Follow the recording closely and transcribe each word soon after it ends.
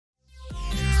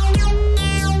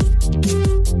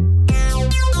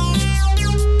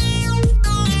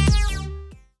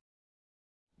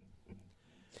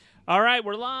All right,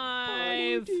 we're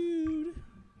live. Dude.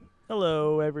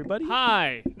 Hello, everybody.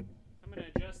 Hi. I'm going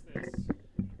to adjust this.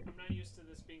 I'm not used to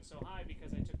this being so high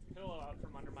because I took the pillow out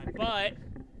from under my butt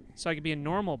so I could be a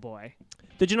normal boy.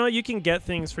 Did you know you can get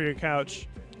things for your couch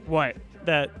What?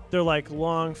 that they're like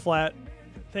long, flat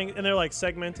things, and they're like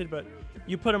segmented, but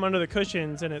you put them under the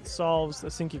cushions and it solves a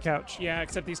sinky couch. Yeah,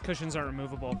 except these cushions aren't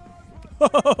removable.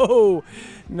 Oh,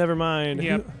 never mind.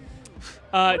 Yep.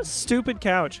 What a stupid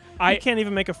couch. I You can't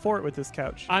even make a fort with this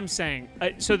couch. I'm saying,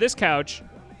 so this couch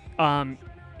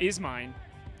is mine.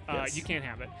 Yes. You can't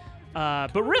have it.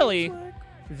 But really,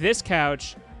 this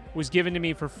couch was given to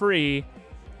me for free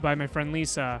by my friend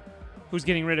Lisa, who's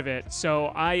getting rid of it. So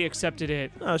I accepted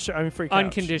it Oh, sure. I mean, free couch.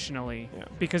 unconditionally Yeah.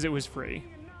 because it was free.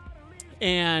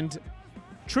 And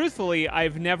truthfully,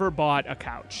 I've never bought a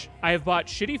couch. I have bought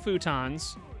shitty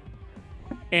futons,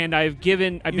 and I've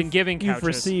been giving couches. You've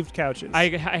received couches. I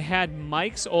had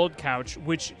Mike's old couch,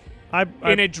 which I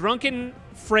in a drunken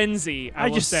frenzy, I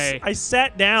will say, I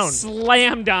sat down.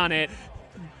 slammed on it,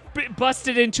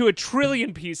 busted into a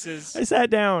trillion pieces, I sat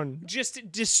down.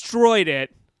 just destroyed it.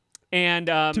 And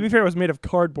To be fair, it was made of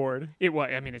cardboard. it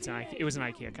was. I mean, it was an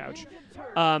IKEA couch.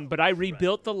 But I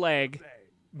rebuilt the leg,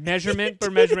 measurement for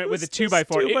measurement, with a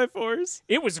 2x4. 2x4s.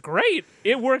 It was great.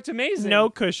 It worked amazing. No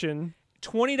cushion.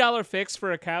 $20 fix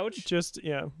for a couch. Just,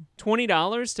 yeah.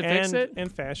 $20 to fix it.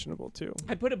 And fashionable, too.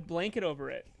 I put a blanket over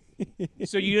it,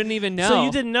 so you didn't even know. So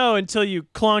you didn't know until you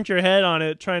clonked your head on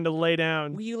it trying to lay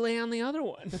down. Will you lay on the other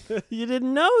one? You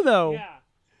didn't know, though. Yeah.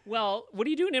 Well, what are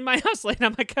you doing in my house laying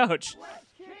on my couch?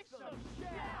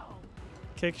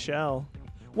 Kick shell.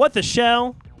 What the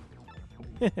shell?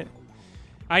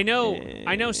 I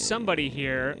know somebody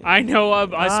here. I know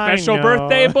of a I special know.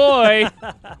 birthday boy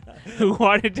who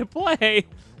wanted to play.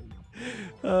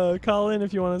 Call in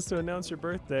if you want us to announce your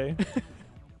birthday.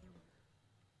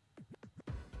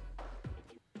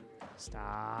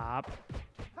 Stop.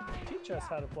 Teach us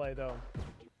how to play, though.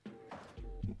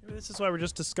 Maybe this is why we're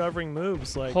just discovering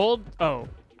moves. Like Hold. Oh,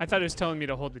 I thought it was telling me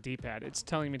to hold the D-pad. It's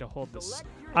telling me to hold this.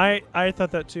 I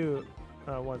thought that too.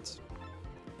 Once.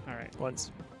 All right.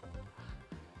 Once.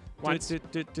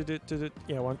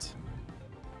 Yeah, once.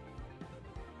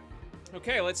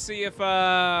 Okay, let's see if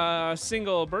a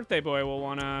single birthday boy will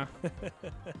want to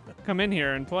come in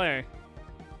here and play.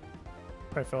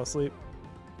 Probably fell asleep.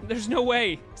 There's no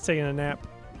way. He's taking a nap.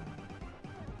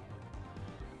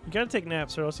 You gotta take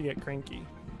naps or else you get cranky.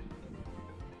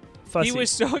 Fussy. He was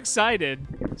so excited.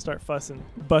 Start fussing.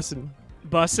 Bussin'.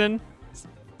 Bussin'.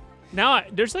 Now,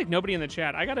 there's like nobody in the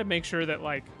chat. I got to make sure that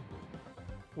like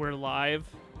we're live.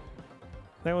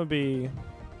 That would be...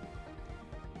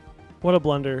 What a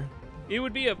blunder. It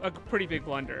would be a pretty big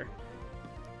blunder.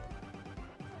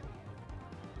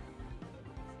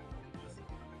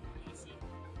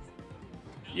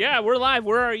 Yeah, we're live.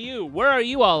 Where are you? Where are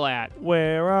you all at?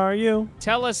 Where are you?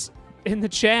 Tell us in the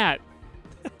chat.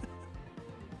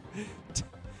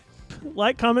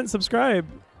 Like, comment, subscribe.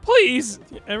 Please.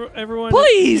 Everyone,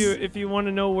 Please! If you want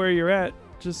to know where you're at,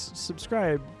 just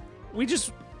subscribe.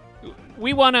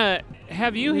 We want to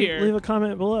have you here. Leave a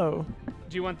comment below.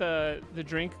 Do you want the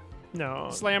drink No,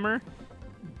 slammer?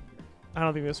 I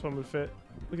don't think this one would fit.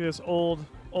 Look at this old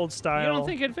style. You don't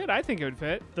think it'd fit? I think it would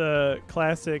fit. The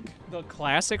classic. The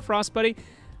classic Frost Buddy?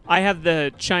 I have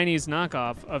the Chinese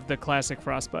knockoff of the classic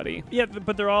Frost Buddy. Yeah,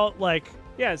 but they're all like.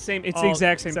 Yeah, same. It's the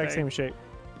exact same thing. same shape.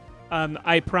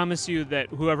 I promise you that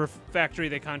whoever factory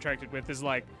they contracted with is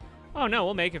like, oh no,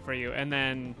 we'll make it for you, and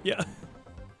then Yeah.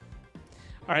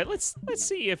 all right, let's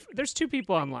see if there's two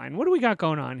people online. What do we got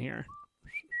going on here?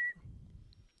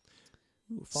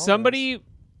 Ooh, Somebody.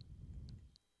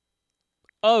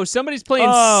 Oh, somebody's playing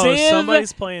Civ.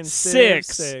 Somebody's playing Civ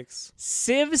 6.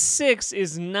 Civ 6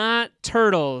 is not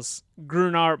Turtles,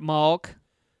 Grunar Malk.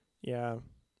 Yeah.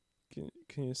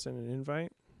 Can you send an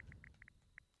invite?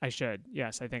 I should.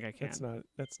 Yes, I think I can.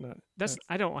 That's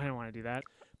I don't want to do that.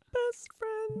 best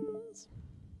friends.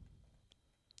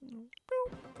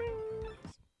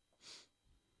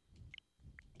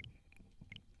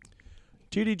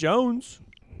 TD Jones.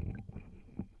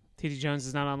 TD Jones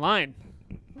is not online.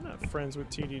 I'm not friends with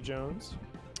TD Jones.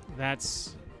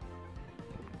 That's...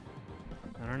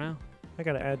 I don't know. I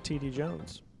gotta add TD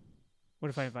Jones. What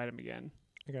if I invite him again?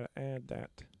 I gotta add that.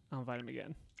 I'll invite him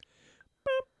again.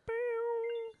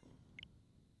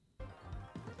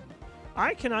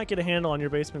 I cannot get a handle on your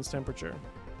basement's temperature.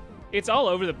 It's all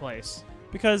over the place.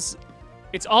 Because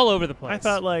It's all over the place. I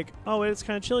thought like, oh, it's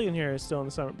kind of chilly in here still in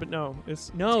the summer. But no,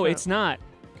 No, it's not.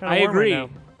 kinda I warm agree.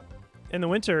 Right now. In the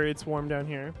winter, it's warm down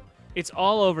here. It's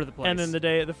all over the place. And then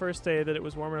the first day that it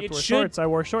was warm enough to wear should- shorts, I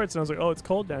wore shorts, and I was like, oh, it's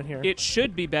cold down here. It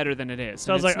should be better than it is.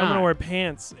 So I and was like, it's I'm going to not. wear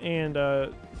pants and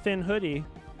a thin hoodie.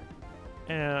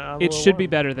 And I'm a It little should be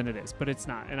warm. better than it is, but it's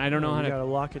not. And I don't know how You to. got to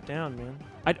lock it down, man.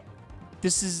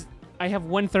 I have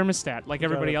one thermostat like You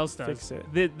everybody gotta else does. fix it.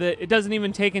 It doesn't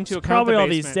even take into It's account probably the all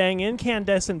these basement. dang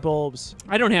incandescent bulbs.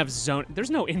 I don't have zone. There's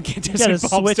no You got incandescent to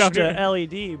bulbs switch down to here.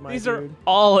 LED, my These dude. are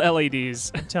all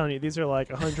LEDs. I'm telling you, these are like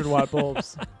 100-watt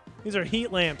bulbs. These are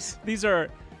heat lamps. These are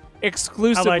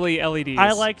exclusively LEDs.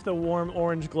 I like the warm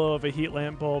orange glow of a heat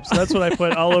lamp bulb, so that's what I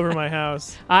put all over my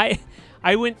house. I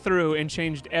went through and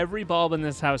changed every bulb in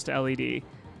this house to LED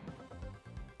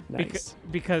Nice.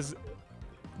 because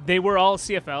they were all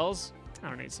CFLs. I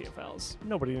don't need CFLs.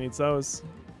 Nobody needs those.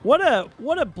 What a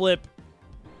blip.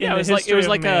 Yeah, in it the was like history of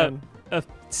a man.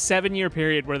 7-year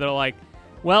period where they're like,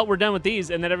 well, we're done with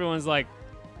these, and then everyone's like,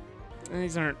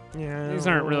 these aren't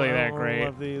really I that don't great.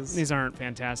 love these. These aren't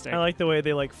fantastic. I like the way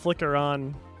they like flicker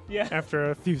on Yeah.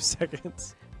 after a few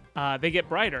seconds. They get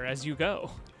brighter as you go.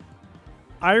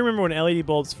 I remember when LED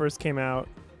bulbs first came out.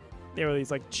 They were these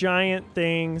like giant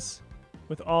things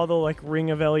with all the like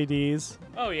ring of LEDs,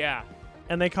 Oh yeah,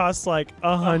 and they cost like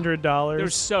 $100. they're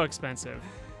so expensive.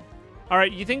 All right,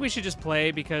 you think we should just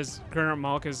play because Gernert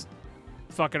Malk is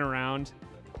fucking around?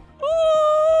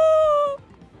 Ooh!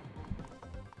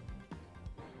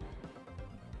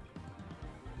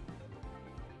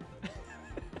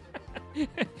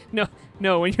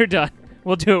 No, when you're done.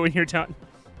 We'll do it when you're done.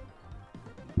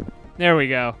 There we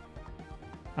go.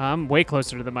 I'm way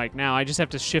closer to the mic now. I just have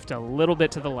to shift a little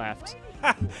bit to the left.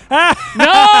 No!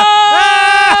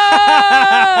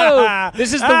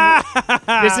 This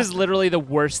is literally the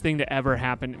worst thing to ever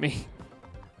happen to me.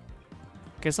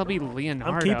 Guess I'll be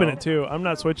Leonardo. I'm keeping it too. I'm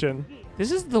not switching.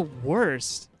 This is the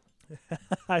worst.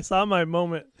 I saw my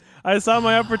moment. I saw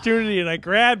my opportunity and I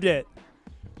grabbed it.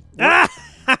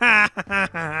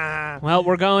 Well,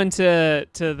 we're going to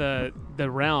the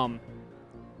realm.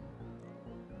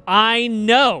 I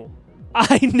know.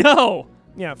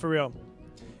 Yeah, for real.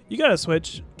 You gotta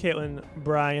switch, Caitlin.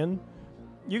 Brian.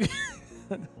 You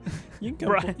you can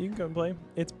come, you can come play.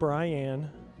 It's Brian.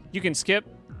 You can skip.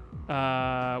 We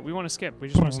want to skip. We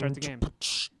just want to start the game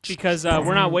because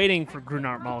we're not waiting for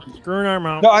Grunart Malk. Screwing our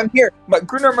mouth. No, I'm here.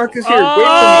 Gruner Mark is here.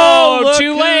 Oh, look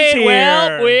too who's late. here.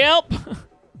 Well. Wait for me.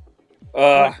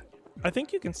 I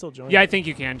think you can still join. Yeah, I think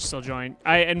you can still join.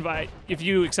 I invite if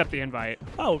you accept the invite.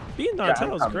 Oh, being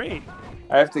Donatello is I'm great.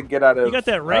 I have to get out of. You got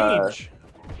that range.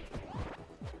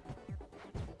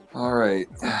 All right.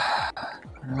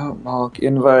 Malk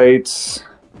invites.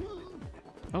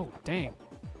 Oh, dang.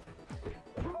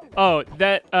 Oh,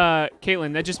 that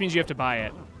Caitlin, that just means you have to buy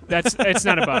it. It's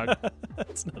not a bug.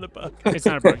 It's not a bug. It's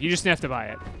not a bug. You just have to buy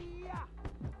it.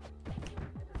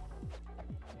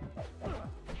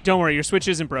 Don't worry, your Switch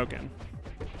isn't broken.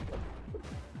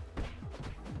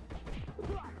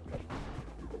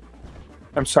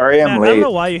 I'm sorry, I'm Man, I don't late.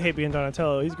 know why you hate being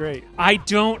Donatello. He's great. I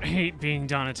don't hate being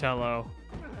Donatello.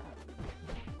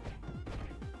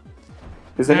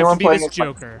 Is I have anyone to be playing this as my-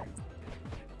 Joker.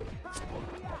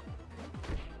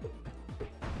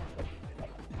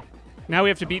 Now we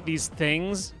have to beat these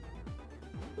things.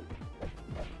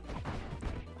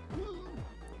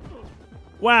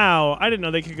 Wow, I didn't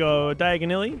know they could go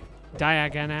diagonally.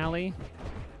 Diagonally.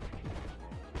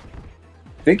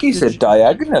 I think he said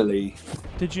diagonally.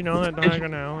 Did you know that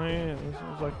diagonally? This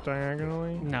was like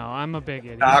diagonally. No, I'm a big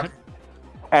idiot.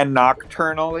 And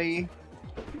nocturnally.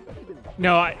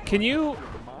 No, can you?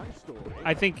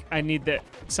 I think I need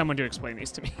someone to explain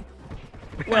these to me.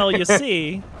 Well, you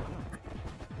see,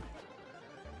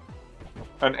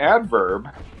 An adverb.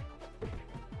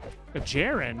 A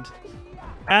gerund.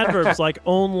 adverbs like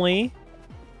only,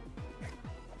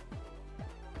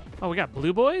 Oh, we got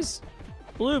blue boys.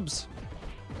 bloobs.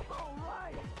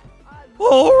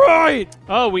 All right,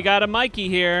 Oh, we got a Mikey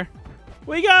here.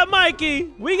 we got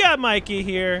Mikey. We got Mikey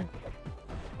here.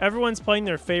 Everyone's playing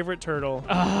their favorite turtle.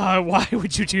 Why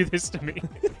would you do this to me?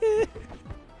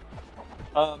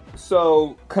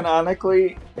 So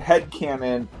canonically,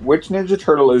 headcanon, which Ninja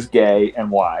Turtle is gay and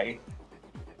why?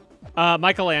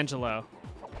 Michelangelo.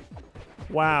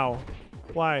 Wow,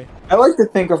 why? I like to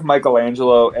think of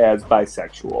Michelangelo as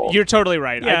bisexual. You're totally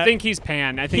right. Yeah. I think he's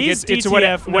pan. I think He's it's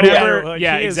DTF, no whatever. doubt. Like,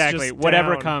 yeah, he is exactly. just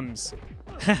Whatever down. comes.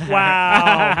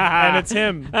 Wow, and it's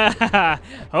him.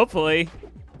 Hopefully.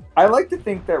 I like to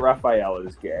think that Raphael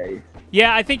is gay.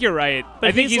 Yeah, I think you're right. But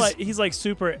I think he's like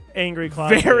super angry,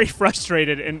 closeted. very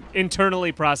frustrated and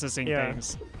internally processing Yeah.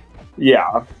 things.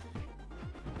 Yeah.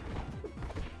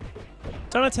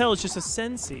 Donatello is just a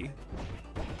sensei.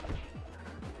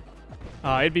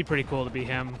 It'd be pretty cool to be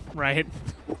him, right?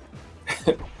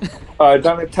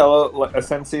 Donatello,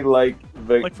 essentially like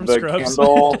Like from Scrubs.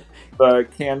 the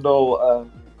candle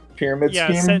pyramid Yeah,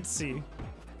 scheme. Sensi.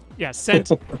 Yeah,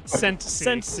 Sensi.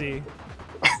 Sensi.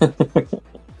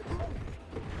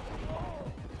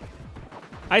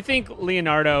 I think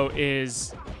Leonardo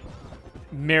is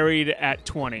married at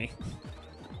 20.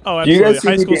 Oh, Do you absolutely. guys see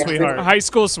High me school dancing? sweetheart. High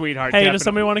school sweetheart. Hey, definitely. does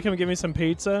somebody want to come give me some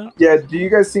pizza? Yeah, do you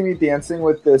guys see me dancing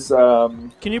with this?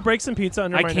 Can you break some pizza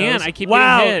under I my can. nose? I keep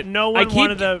wow, getting hit. no one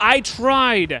wanted to. I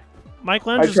tried. Mike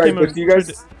I Lynch just tried, came but do you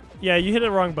guys? Yeah, you hit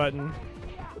the wrong button. Do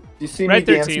you see Red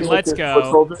me 13, dancing with let's this go.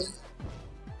 foot soldier?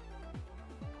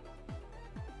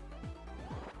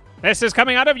 This is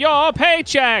coming out of your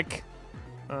paycheck.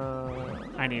 Uh,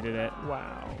 I needed it.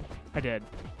 wow. I did.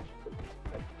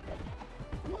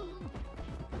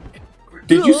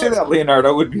 Did you say that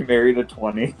Leonardo would be married at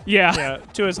 20? Yeah. Yeah,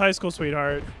 to his high school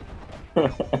sweetheart.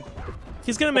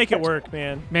 He's gonna make it work,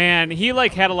 man. Man, he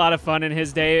like had a lot of fun in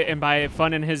his day, and by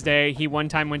fun in his day, he one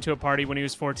time went to a party when he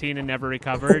was 14 and never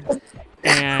recovered,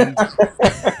 and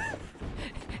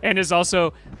and is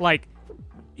also like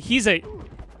he's a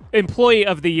employee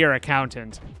of the year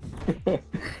accountant.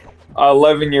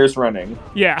 11 years running.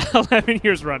 Yeah, 11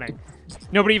 years running.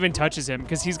 Nobody even touches him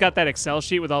because he's got that Excel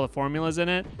sheet with all the formulas in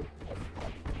it.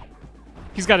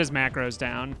 He's got his macros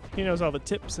down. He knows all the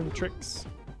tips and tricks.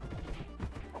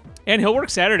 And he'll work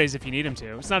Saturdays if you need him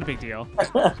to. It's not a big deal.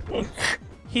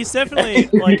 He's definitely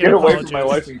You like get an away from my apologist.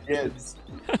 wife and kids.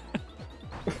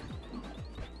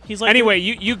 He's like Anyway,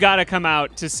 you gotta come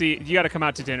out to see. You gotta come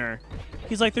out to dinner.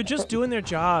 he's like they're just doing their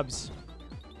jobs.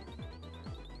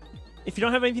 If you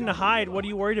don't have anything to hide, what are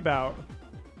you worried about?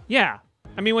 Yeah.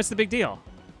 I mean, what's the big deal?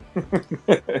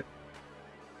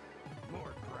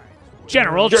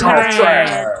 General Trad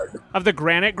Trad. of the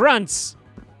Granite Grunts.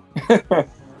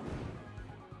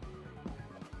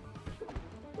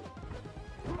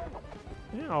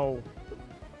 No.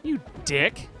 You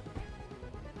dick.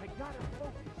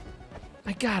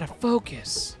 I gotta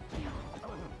focus.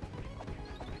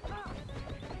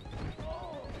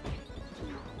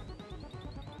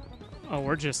 Oh,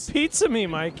 we're just Pizza me,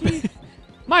 Mikey.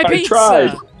 my I pizza.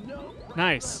 tried.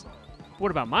 Nice.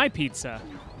 What about my pizza?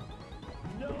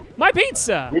 My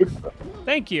pizza.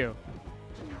 Thank you.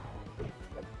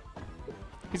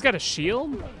 He's got a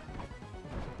shield?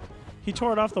 He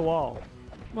tore it off the wall.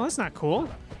 Well, that's not cool.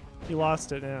 He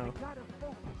lost it now.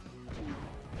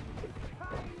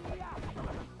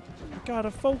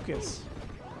 Gotta focus.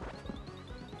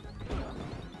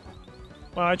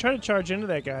 Well, I tried to charge into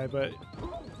that guy, but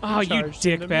Oh, you charged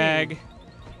into me. dickbag.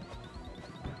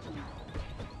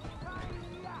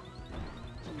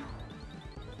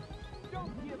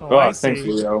 oh, I thanks,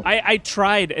 see. Leo. I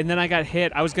tried, and then I got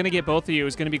hit. I was going to get both of you. It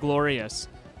was going to be glorious.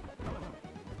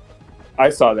 I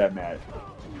saw that, Matt.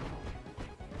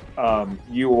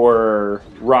 You were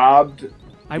robbed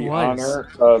I the was. honor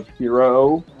of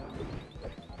hero.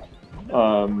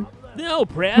 No,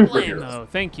 Brad Lambo.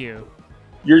 Thank you.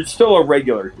 You're still a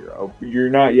regular hero. You're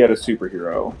not yet a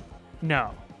superhero.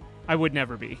 No, I would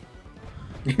never be.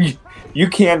 You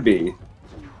can be.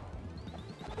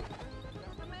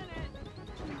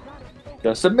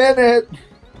 Just a minute.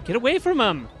 Get away from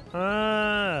him.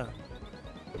 Ah.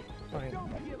 Fine.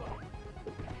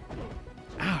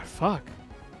 Ah, fuck.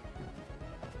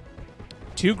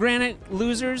 2 granite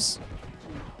losers?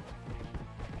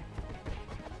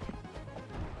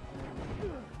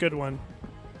 Good one.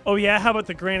 Oh yeah, how about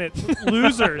the granite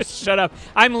losers? Shut up.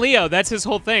 I'm Leo. That's his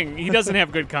whole thing. He doesn't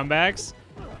have good comebacks.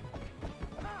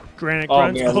 Granite Oh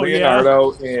grunts. man, Oh yeah.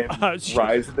 Leonardo in Sh-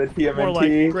 Rise of the TMNT. More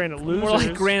like granite losers. More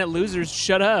like granite losers.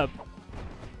 Shut up.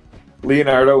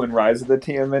 Leonardo in Rise of the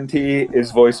TMNT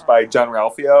is voiced by John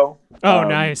Ralphio. Oh,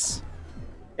 nice.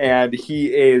 And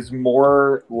he is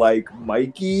more like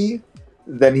Mikey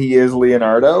than he is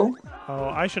Leonardo. Oh,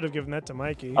 I should have given that to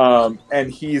Mikey.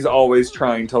 And he's always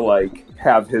trying to like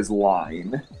have his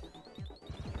line.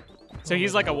 So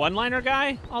he's like a one-liner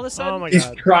guy all of a sudden? Oh my He's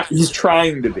god. he's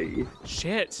trying to be.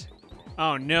 Shit.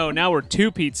 Oh, no. Now we're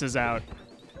 2 pizzas out.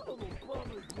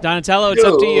 Donatello, it's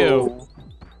up to you. Yo,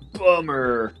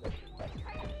 Bummer.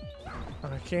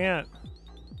 I can't.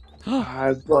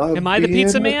 I love Am I the being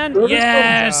pizza a man? turtle.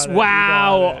 Yes! You got it, you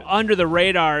Wow! got it. Under the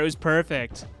radar. It was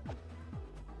perfect.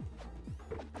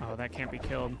 Oh, that can't be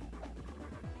killed.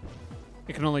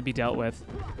 It can only be dealt with.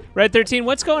 Red 13,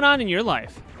 what's going on in your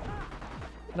life?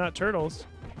 Not turtles.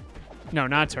 No,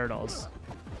 not turtles.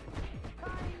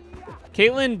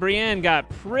 Caitlin Brienne got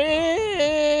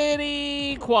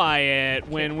pretty quiet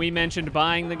when we mentioned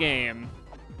buying the game.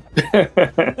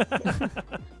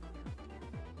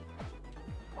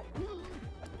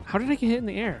 How did I get hit in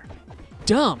the air?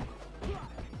 Dumb.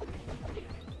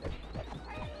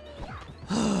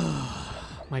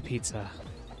 My pizza.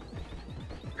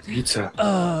 Pizza.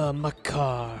 My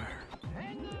car.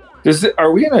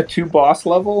 Are we in a 2-boss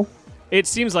level? It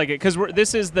seems like it, because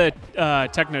this is the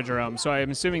Technodrome, so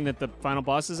I'm assuming that the final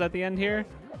boss is at the end here,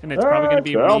 and it's probably going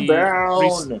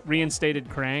to be reinstated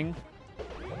Krang.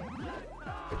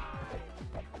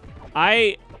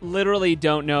 I literally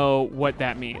don't know what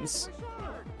that means.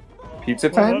 Pizza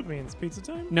time? What means pizza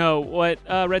time? No, what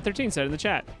Red 13 said in the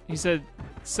chat. He said,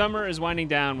 summer is winding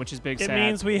down, which is big It sad.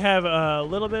 means we have a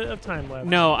little bit of time left.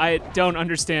 No, I don't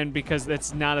understand because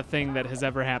that's not a thing that has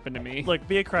ever happened to me. Look,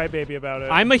 be a crybaby about it.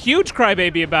 I'm a huge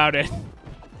crybaby about it.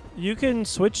 You can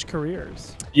switch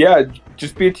careers. Yeah,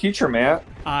 just be a teacher, Matt.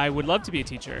 I would love to be a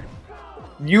teacher.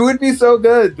 You would be so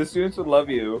good. The students would love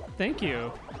you. Thank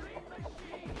you.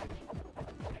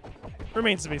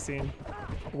 Remains to be seen.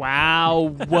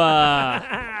 Wow.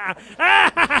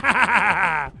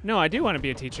 No, I do want to be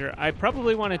a teacher. I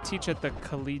probably want to teach at the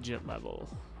collegiate level.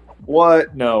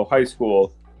 What? No, high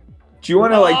school. Do you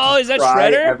want to is that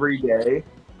try Shredder? every day?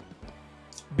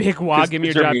 Big Wah, give me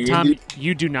your job. Mr. Tom, Mean.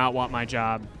 you do not want my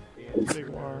job. Big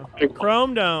war.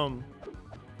 Chrome Dome.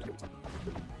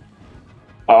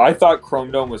 Oh, I thought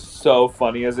Chrome Dome was so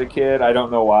funny as a kid. I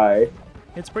don't know why.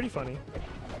 It's pretty funny.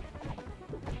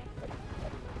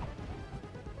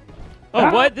 Oh,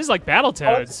 what? This is like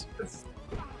Battletoads.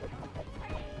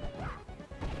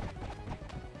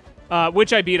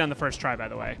 Which I beat on the first try, by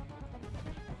the way.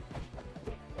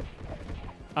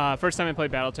 First time I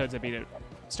played Battletoads, I beat it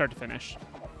start to finish.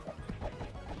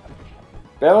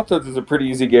 Battletoads is a pretty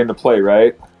easy game to play,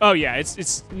 right? Oh, yeah.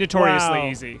 It's notoriously Wow.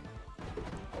 easy.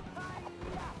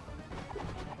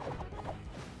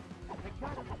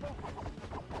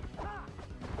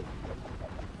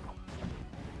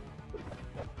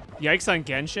 Yikes on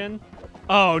Genshin?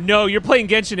 Oh, no. You're playing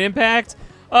Genshin Impact?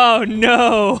 Oh,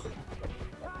 no.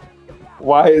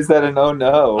 Why is that a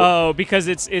no-no? Oh, because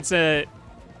it's a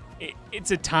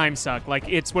time suck. Like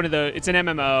it's an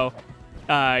MMO.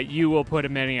 You will put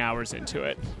many hours into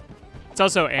it. It's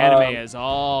also anime as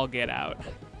all get out.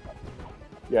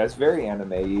 Yeah, it's very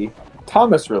anime-y.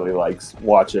 Thomas really likes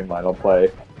watching Lionel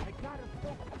play.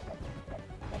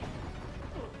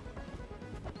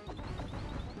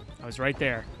 I was right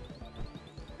there.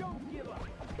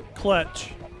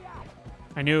 Clutch.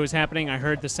 I knew it was happening. I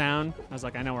heard the sound. I was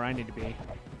like, I know where I need to be.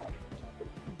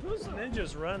 Those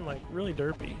ninjas run like really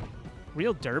derpy.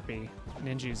 Real derpy.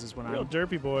 Ninjas is what Real I'm.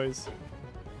 derpy boys.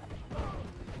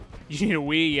 You need a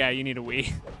Wii? Yeah, you need a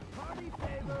Wii.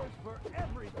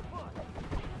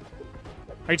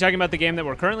 Are you talking about the game that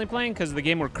we're currently playing? Because the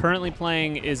game we're currently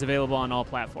playing is available on all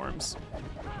platforms.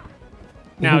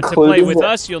 Now, to play Including with what?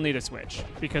 us, you'll need a Switch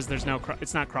because there's no.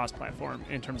 It's not cross-platform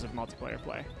in terms of multiplayer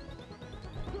play.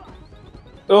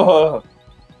 Ugh.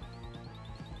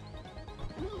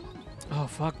 Oh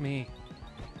fuck me.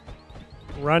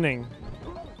 Running.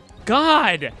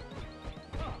 God.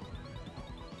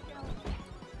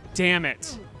 Damn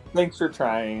it. Thanks for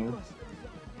trying.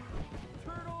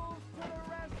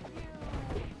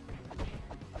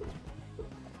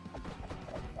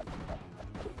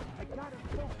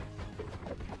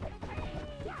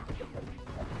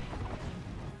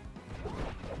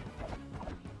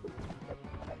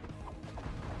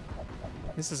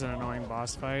 This is an annoying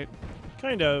boss fight.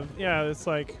 Kind of. Yeah, it's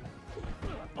like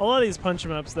a lot of these punch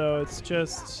 'em ups though, it's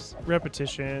just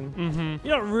repetition. Mm-hmm.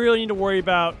 You don't really need to worry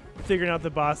about figuring out the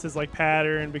boss's like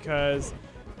pattern because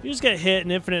you just get hit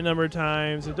an infinite number of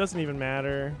times. It doesn't even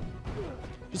matter.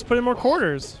 Just put in more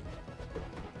quarters.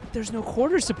 There's no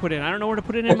quarters to put in. I don't know where to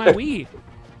put it in my Wii.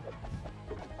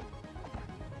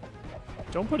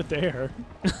 Don't put it there.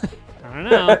 I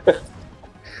don't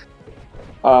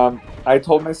know. I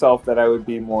told myself that I would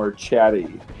be more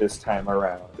chatty this time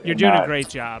around. You're and doing a not- great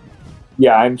job.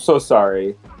 Yeah, I'm so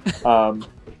sorry.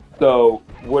 So,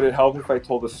 would it help if I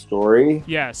told a story?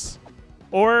 Yes.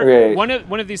 Or Okay.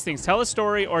 one of these things. Tell a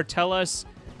story or tell us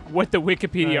what the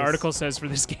Wikipedia Nice. article says for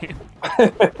this game.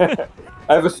 I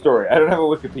have a story. I don't have a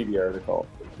Wikipedia article,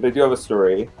 but I do have a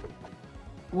story.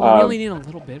 We only need a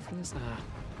little bit for this.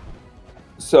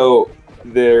 So,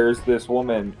 there's this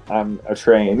woman on a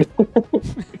train,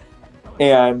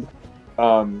 and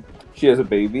she has a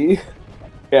baby,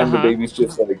 and the Uh-huh. baby's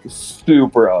just like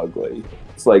super ugly.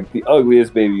 It's like the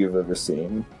ugliest baby you've ever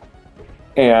seen.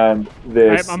 And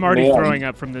this I'm already man- throwing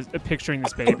up from picturing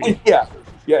this baby. yeah,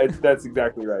 that's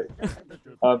exactly right.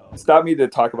 Stop me to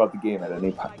talk about the game at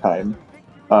any time.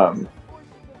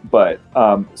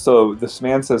 So this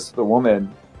man says to the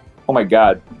woman, "Oh my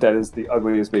God, that is the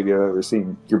ugliest baby I've ever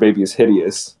seen. Your baby is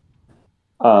hideous."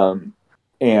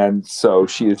 And so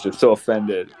she is just so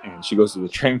offended, and she goes to the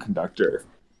train conductor,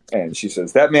 and she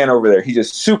says, "That man over there, he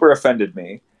just super offended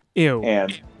me." Ew.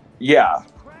 And yeah,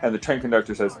 and the train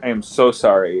conductor says, "I am so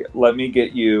sorry. Let me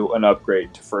get you an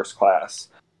upgrade to first class,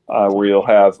 where you'll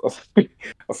have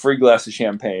a free glass of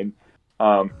champagne,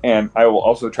 and I will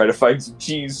also try to find some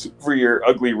cheese for your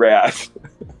ugly rat."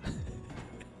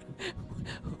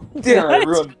 Damn, I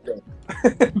ruined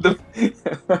the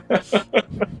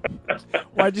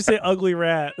Why'd you say ugly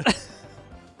rat?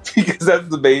 because that's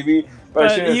the baby.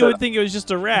 But He would think it was just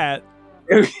a rat.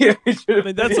 Like,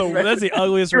 that's the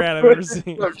ugliest rat I've ever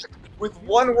seen. With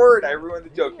one word, I ruined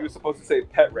the joke. He was supposed to say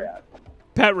pet rat.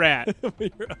 Pet rat.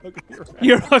 You're ugly rat.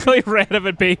 You're ugly rat of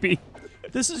a baby.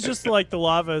 This is just like the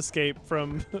lava escape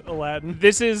from Aladdin.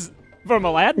 This is from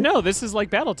Aladdin? No, this is like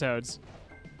Battletoads.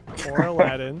 Or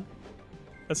Aladdin.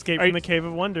 Escape from the Cave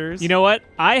of Wonders. You know what?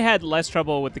 I had less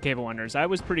trouble with the Cave of Wonders. I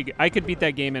was pretty good. I could beat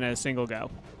that game in a single go.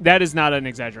 That is not an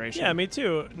exaggeration. Yeah, me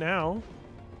too. Now.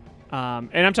 And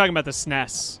I'm talking about the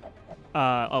SNES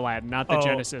Aladdin, not the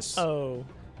Genesis. Oh.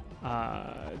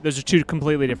 Those are two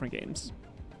completely different games.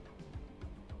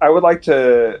 I would like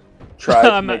to try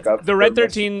to make up. The Red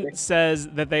 13 says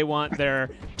that they want their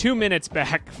 2 minutes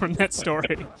back from that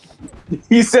story.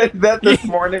 He said that this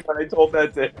morning when I told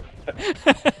that to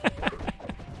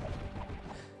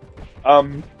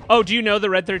Oh, do you know the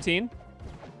Red 13?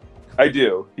 I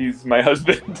do. He's my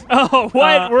husband. Oh,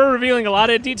 what? We're revealing a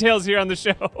lot of details here on the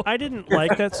show. I didn't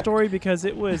like that story because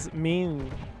it was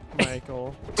mean,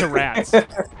 Michael. To rats.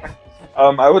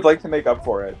 I would like to make up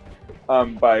for it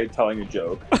by telling a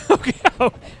joke. Okay.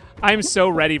 Oh, I'm so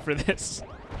ready for this.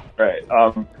 Right.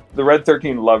 The Red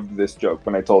 13 loved this joke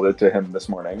when I told it to him this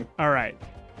morning. All right.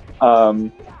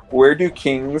 Where do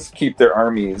kings keep their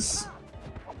armies?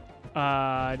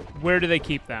 Where do they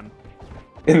keep them?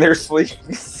 In their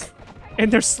sleeves. In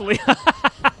their sleeve.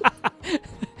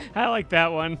 I like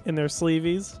that one. In their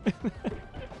sleeveys.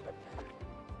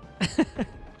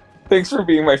 Thanks for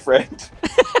being my friend.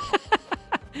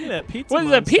 Look at that pizza What is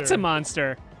monster. a pizza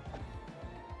monster?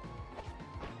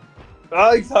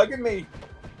 Oh, he's hugging me.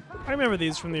 I remember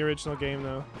these from the original game,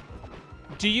 though.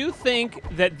 Do you think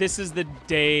that this is the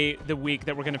week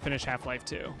that we're going to finish Half-Life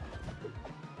 2?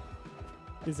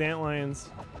 These antlions.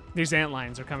 These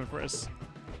antlions are coming for us.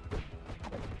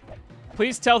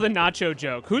 Please tell the nacho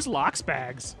joke. Who's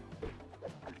Loxbags?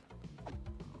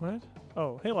 What?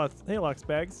 Oh, hey,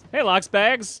 Loxbags. Hey,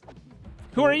 Loxbags.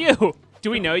 Who are you?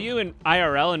 Do we know you in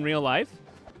IRL in real life?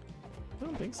 I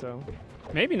don't think so.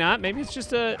 Maybe not. Maybe it's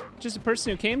just a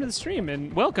person who came to the stream.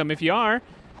 And welcome if you are.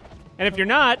 And if you're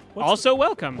not, also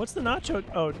welcome. What's the nacho?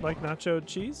 Oh, like nacho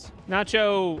cheese?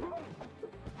 Nacho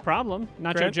problem.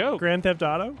 Nacho joke. Grand Theft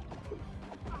Auto?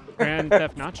 Grand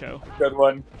Theft Nacho. Good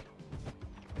one.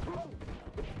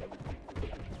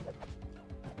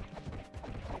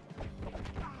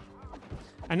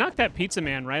 I knocked that pizza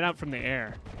man right out from the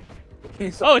air.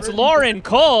 He's Oh, it's Lauren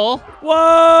Cole. What?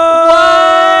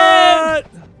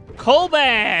 Cole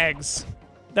bags.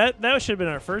 That should have been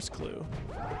our first clue.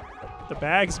 The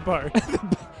bags part.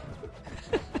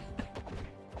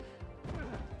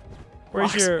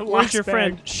 Where's your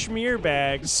friend Schmear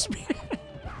Bags?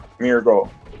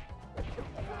 Miracle.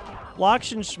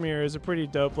 Lox and Schmear is a pretty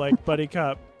dope buddy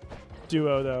cop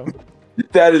duo though.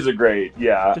 That is a great,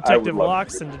 yeah. Detective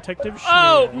Lox and Detective Schmear.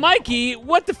 Oh, Mikey,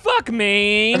 what the fuck,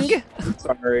 Ming?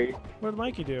 Sorry. What did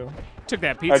Mikey do? Took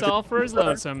that pizza all for his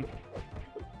lonesome.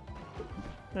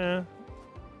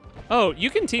 Oh, you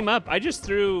can team up. I just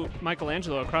threw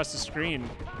Michelangelo across the screen.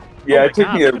 Yeah, Oh it took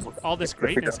God, me look at all this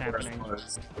greatness happening.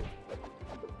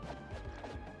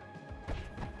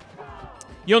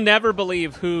 You'll never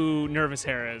believe who Nervous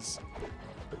Hair is.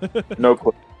 No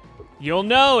clue. You'll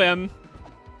know him.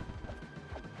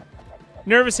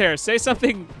 Nervous Hair, say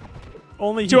something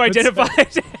Only to identify.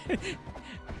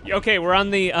 Okay, we're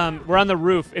on the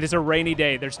roof. It is a rainy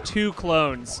day. There's 2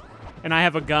 clones, and I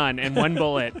have a gun and 1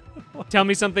 bullet. Tell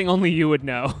me something only you would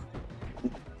know.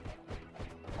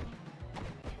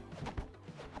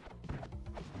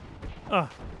 Oh.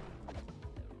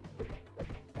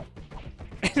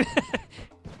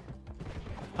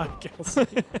 I guess.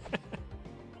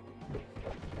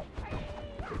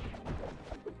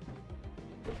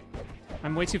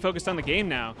 I'm way too focused on the game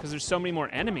now because there's so many more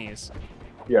enemies.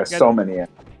 Yeah, so many.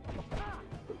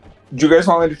 Do you guys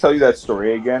want me to tell you that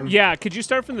story again? Yeah, could you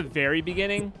start from the very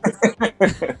beginning?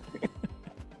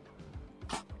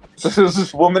 So there's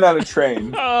this woman on a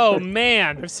train, Oh,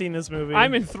 man. I've seen this movie.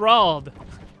 I'm enthralled.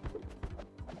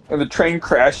 and the train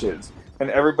crashes,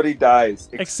 and everybody dies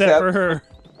except for her.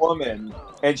 woman,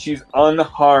 and she's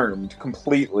unharmed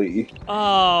completely.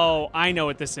 Oh, I know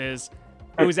what this is.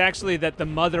 It was actually that the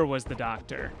mother was the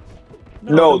doctor.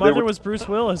 No, the mother was Bruce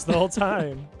Willis the whole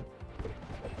time.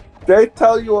 Did I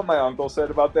tell you what my uncle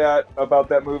said about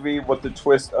that movie? What the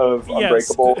twist of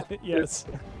Unbreakable? Yes.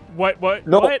 What?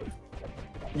 No. What?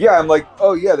 Yeah, I'm like,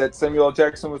 oh yeah, that Samuel L.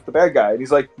 Jackson was the bad guy, and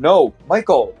he's like, no,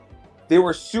 Michael, they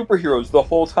were superheroes the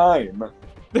whole time.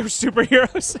 They were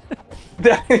superheroes.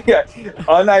 Yeah,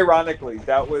 unironically,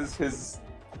 that was his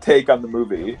take on the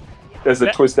movie. As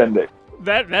a twist ending.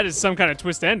 That is some kind of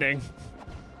twist ending.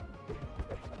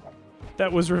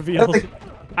 That was revealed.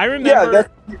 I remember.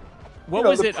 Yeah, what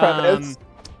was it?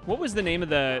 What was the name of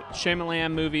the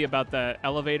Shyamalan movie about the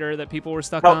elevator that people were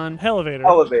stuck on? Elevator.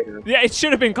 Elevator. Yeah, it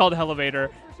should have been called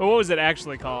Elevator, but what was it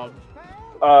actually called?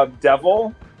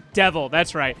 Devil. Devil.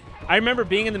 That's right. I remember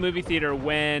being in the movie theater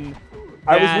when.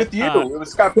 I was with you. It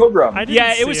was Scott Pilgrim.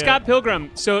 Yeah, it was Scott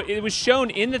Pilgrim. So it was shown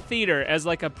in the theater as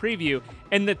like a preview,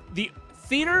 and the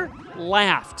theater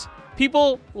laughed.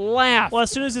 People laughed. Well, as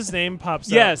soon as his name pops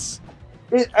up. Yes.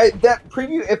 That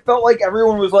preview, it felt like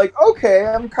everyone was like, okay,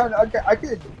 I'm kind of,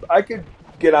 I could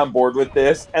get on board with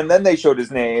this. And then they showed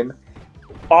his name.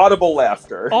 Audible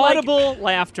laughter. Audible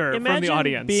laughter from the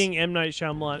audience. Imagine being M. Night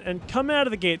Shyamalan and coming out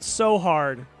of the gate so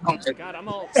hard. Oh my God, I'm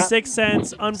all Sixth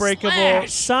Sense, Unbreakable,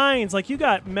 Signs. Like you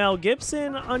got Mel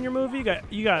Gibson on your movie.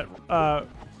 You got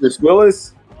Bruce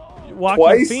Willis,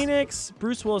 Joaquin Phoenix,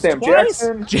 Bruce Willis Sam twice,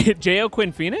 Jackson, J.O.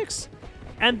 Quinn Phoenix,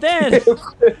 and then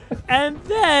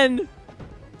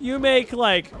you make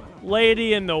like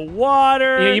Lady in the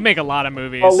Water. Yeah, you make a lot of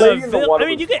movies. Lady in the Water I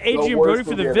mean, you get Adrian Brody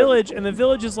for The Village, and The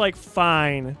Village is like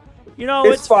fine. You know,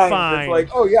 it's fine. fine. It's like,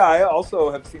 oh yeah, I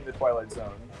also have seen The Twilight Zone.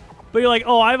 But you're like,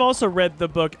 oh, I've also read the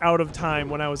book Out of Time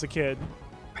when I was a kid.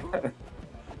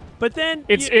 But then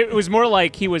it was more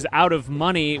like he was out of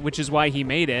money, which is why he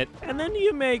made it. And then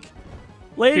you make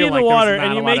Lady in the Water,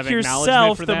 and you make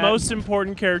yourself the that. most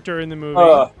important character in the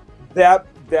movie. That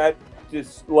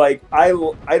just like I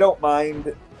don't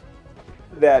mind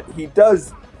that he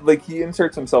does, like, he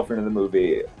inserts himself into the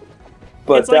movie.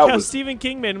 But it's like how Stephen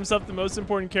King made himself the most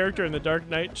important character in the Dark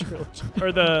Knight trilogy,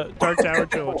 or the Dark Tower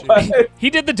trilogy. He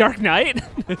did the Dark Knight.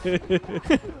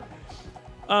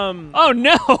 Oh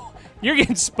no, you're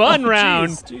getting spun round.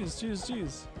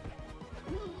 Jeez.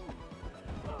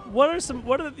 What are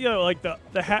the like the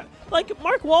like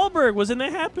Mark Wahlberg was in The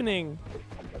Happening.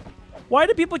 Why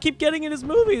do people keep getting in his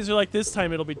movies? They're like, this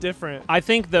time it'll be different. I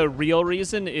think the real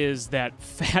reason is that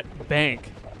fat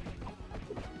bank.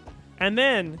 And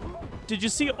then, did you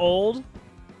see Old?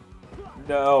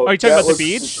 No. Are you talking about the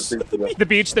beach? The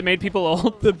beach that made people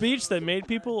old? The beach that made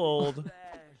people old.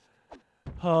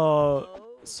 Oh,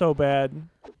 so bad.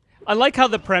 I like how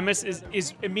the premise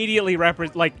is immediately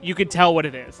like you could tell what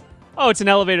it is. Oh, it's an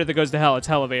elevator that goes to hell. It's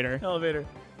Elevator. Elevator.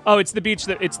 Oh, it's the beach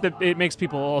that it makes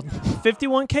people old.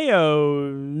 51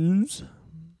 KOs.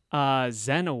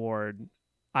 Zen Award.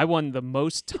 I won the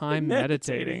most time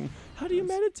meditating. How do you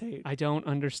meditate? I don't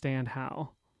understand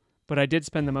how, but I did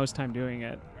spend the most time doing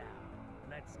it.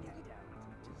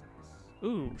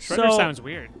 Ooh, Shredder sounds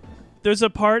weird. There's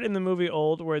a part in the movie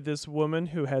Old where this woman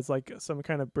who has like some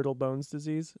kind of brittle bones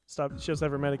disease she doesn't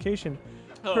have her medication.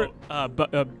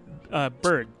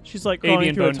 Bird. She's like crawling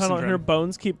Avian through a bone tunnel, and her syndrome.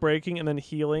 bones keep breaking and then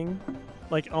healing,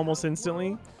 like almost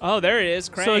instantly. Oh, there it is.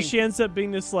 Krang. So she ends up being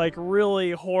this like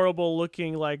really horrible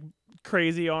looking like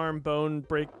crazy arm bone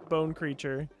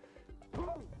creature.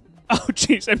 Oh,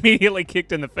 jeez! Immediately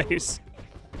kicked in the face.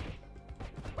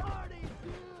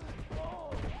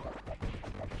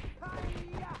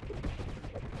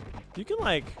 You can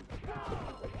like,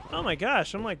 oh my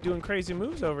gosh, I'm like doing crazy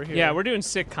moves over here. Yeah, we're doing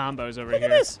sick combos over Look here.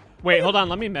 at this. Wait, hold on.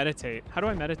 Let me meditate. How do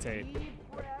I meditate?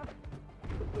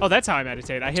 Oh, that's how I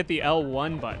meditate. I hit the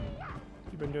L1 button.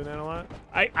 You've been doing that a lot?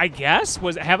 I guess.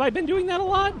 Have I been doing that a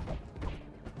lot?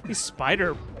 These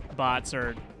spider bots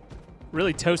are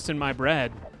really toasting my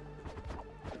bread.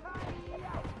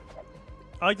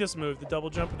 I like this move, the double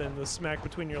jump and then the smack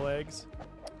between your legs.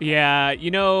 Yeah,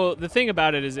 you know, the thing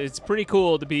about it is it's pretty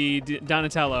cool to be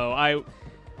Donatello. I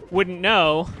wouldn't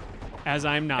know, as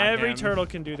I'm not Every him. turtle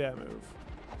can do that move.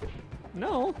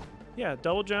 No. Yeah,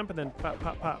 double jump and then pop,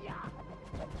 pop, pop.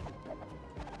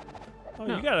 Oh,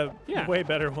 No. you got a way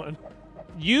better one.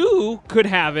 You could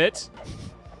have it.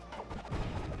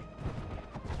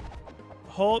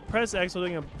 Press X while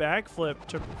doing a backflip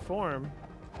to perform.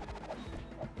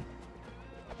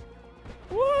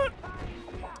 What?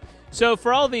 So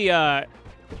for all the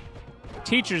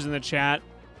teachers in the chat,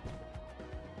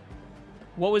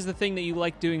 what was the thing that you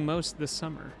liked doing most this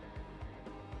summer?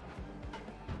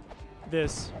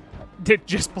 This.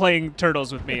 just playing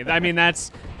Turtles with me. I mean,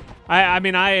 that's, I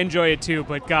mean, I enjoy it too,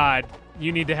 but God,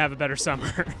 you need to have a better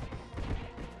summer.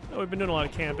 Oh, we've been doing a lot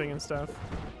of camping and stuff.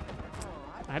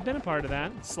 I've been a part of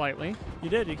that, slightly. You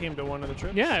did? You came to one of the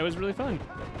trips? Yeah, it was really fun.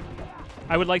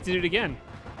 I would like to do it again.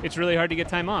 It's really hard to get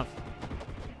time off.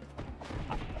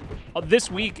 This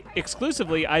week,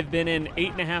 exclusively, I've been in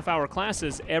 8.5-hour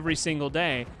classes every single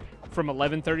day from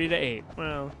 11:30 to 8.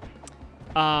 Wow.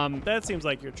 That seems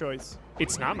like your choice.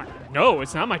 It's not my... No,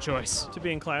 it's not my choice. To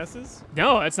be in classes?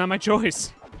 No, it's not my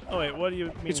choice. Oh, wait, what do you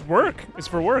mean? It's work. It's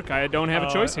for work. I don't have a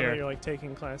choice here. You're, like,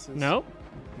 taking classes. No,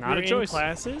 not You're a choice. in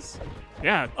classes?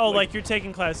 Yeah. Oh, like you're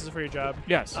taking classes for your job?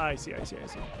 Yes. I see.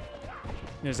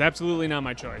 It's absolutely not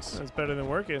my choice. That's better than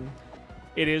working.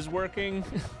 It is working.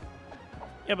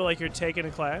 Yeah, but like you're taking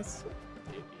a class?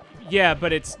 Yeah,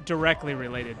 but it's directly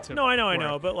related to No, I work.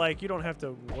 know, but like you don't have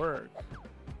to work.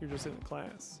 You're just in the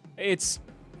class. It's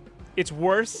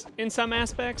worse in some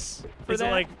aspects for Is that.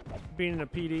 it like being in a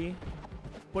PD?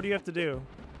 What do you have to do?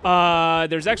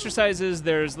 There's exercises,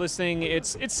 there's listening.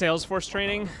 It's Salesforce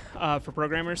training for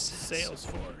programmers.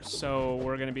 Salesforce. So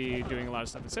we're going to be doing a lot of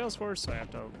stuff in Salesforce, so I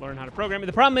have to learn how to program it.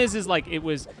 The problem is like it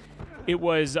was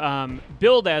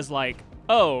billed as like,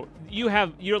 oh,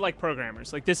 you're like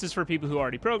programmers. Like this is for people who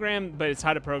already program, but it's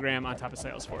how to program on top of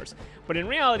Salesforce. But in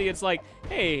reality, it's like,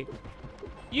 hey,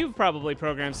 you've probably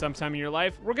programmed sometime in your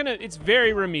life. It's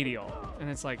very remedial. And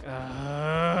it's like,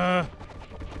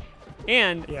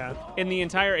 And yeah. in the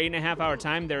entire 8.5-hour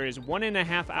time, there is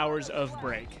 1.5 hours of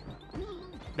break.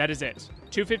 That is it.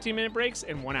 2 15-minute breaks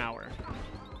and 1 hour.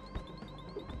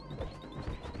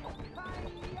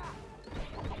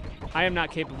 I am not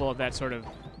capable of that sort of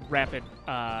rapid, what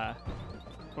do I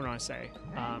want to say,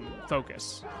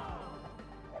 focus.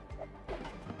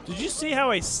 Did you see how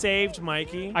I saved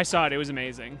Mikey? I saw it. It was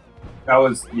amazing. That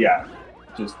was, yeah.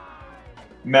 Just,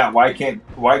 Matt, why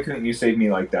couldn't you save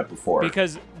me like that before?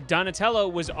 Because Donatello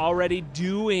was already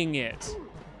doing it.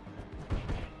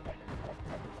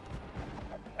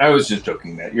 I was just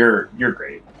joking, Matt. You're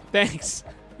great. Thanks.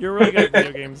 You're really good at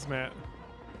video games, Matt.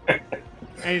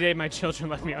 Any day my children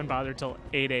left me unbothered till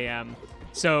 8 a.m.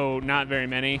 So not very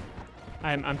many.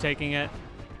 I'm taking it.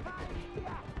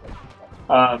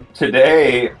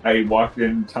 Today, I walked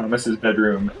in Thomas's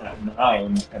bedroom at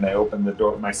 9, and I opened the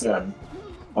door. My son,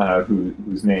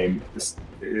 whose name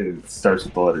starts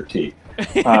with the letter T.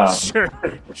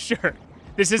 Sure.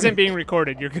 This isn't being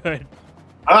recorded. You're good.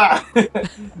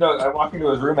 No, I walk into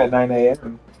his room at 9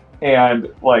 a.m. and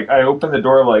like I open the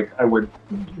door like I would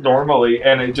normally,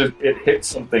 and it hits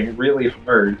something really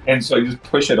hard, and so I just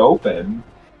push it open,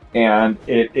 and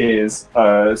it is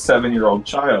a 7-year-old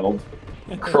child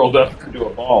curled up into a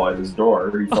ball at his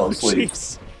door. He fell asleep.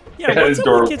 Jeez. Yeah, what's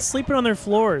up with kids sleeping on their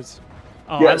floors?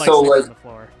 Oh, yeah, I like sleeping on the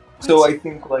floor. So I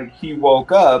think like he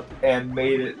woke up and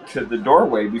made it to the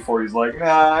doorway before he's like,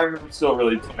 nah, I'm still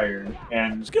really tired,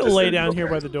 and Just gonna lay down here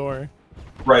by the door.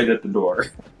 Right at the door.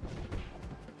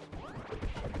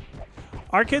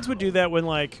 Our kids would do that when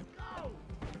like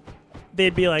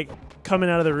they'd be like coming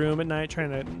out of the room at night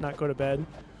trying to not go to bed.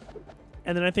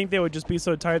 And then I think they would just be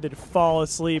so tired they'd fall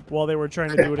asleep while they were trying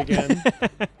to do it again.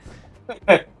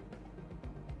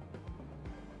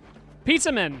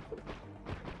 Pizza men.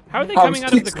 How are they coming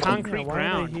out of the concrete why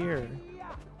ground? are they here?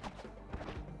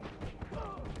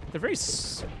 They're very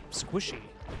squishy.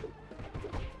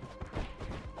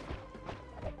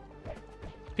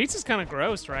 Pizza's kind of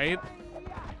gross, right?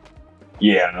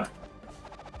 Yeah.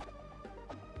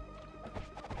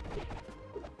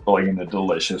 Like in a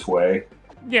delicious way.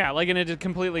 Yeah, like in a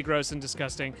completely gross and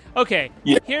disgusting. Okay,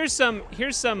 yeah. Here's some like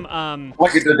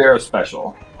a Dodaro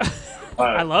special.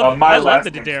 I love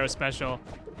the Dodaro special.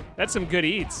 That's some good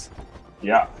eats.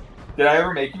 Yeah. Did I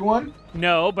ever make you one?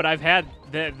 No, but I've had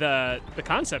the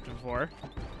concept before.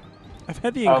 I've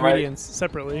had the ingredients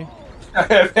separately.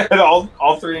 I've had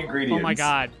all 3 ingredients. Oh my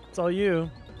god. It's all you.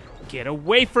 Get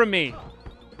away from me.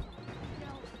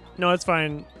 No, it's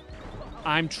fine.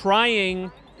 I'm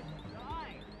trying.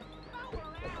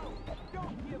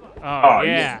 Oh,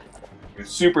 yeah.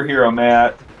 Superhero,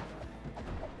 Matt.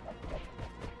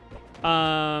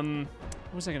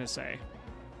 What was I gonna say?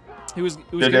 It was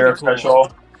Dodaro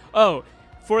special. Oh,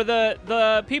 for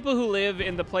the people who live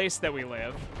in the place that we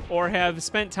live, or have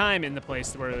spent time in the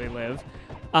place where we live,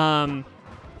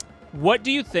 what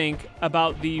do you think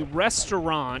about the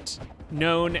restaurant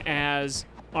known as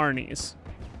Arnie's?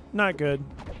 Not good.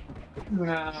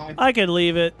 No. I could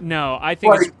leave it. No, I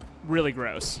think it's really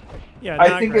gross. Yeah,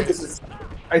 I think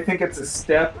it's a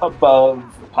step above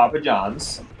Papa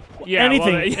John's. Yeah,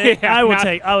 anything. Well, yeah, I will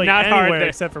take. I'll eat not anywhere hard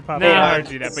except for Papa. Not Yeah. hard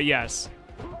to do that, but yes.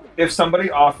 if somebody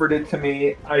offered it to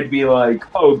me, I'd be like,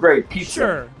 "Oh, great, pizza,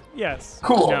 Sure. Yes.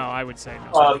 cool." No, I would say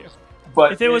no. Thank you.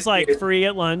 But If it was like free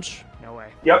at lunch, No way.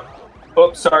 yep.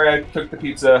 Oh, sorry, I took the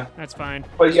pizza. That's fine.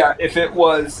 But yeah, if it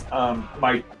was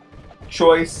my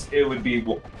choice, it would be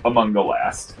among the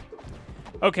last.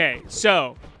 Okay,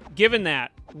 so given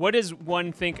that, what does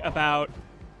one think about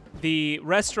the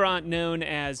restaurant known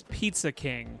as Pizza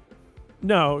King?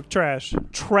 no, trash.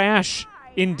 Trash,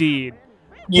 indeed.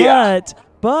 Yeah,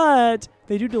 But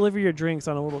they do deliver your drinks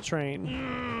on a little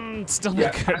train. Still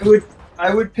yeah. not good.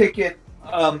 I would pick it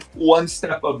one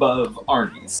step above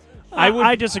Arnie's.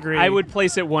 I disagree. I would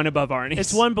place it one above Arnie's.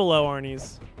 It's one below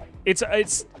Arnie's.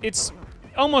 It's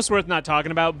almost worth not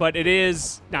talking about, but it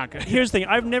is not good. Here's the thing: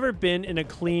 I've never been in a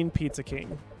clean Pizza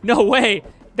King. No way.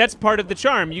 That's part of the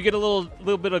charm. You get a little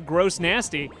bit of gross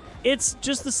nasty. It's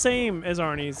just the same as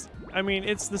Arnie's. I mean,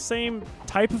 it's the same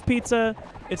type of pizza.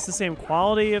 It's the same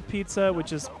quality of pizza,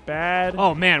 which is bad.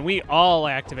 Oh man, we all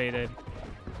activated.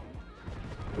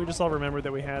 We just all remembered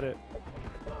that we had it.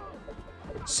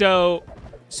 So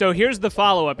here's the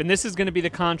follow-up, and this is going to be the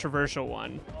controversial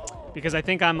one, because I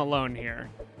think I'm alone here.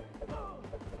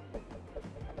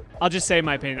 I'll just say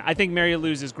my opinion. I think Mary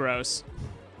Lou's is gross.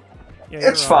 Yeah, you're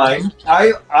It's wrong.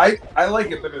 fine. I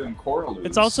like it better than Coralou's.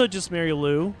 It's also just Mary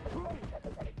Lou.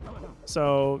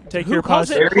 So take Who your calls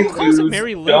apostrophe. it? Who calls it Lou's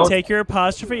Mary Lou? don't- Take your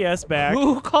apostrophe S back.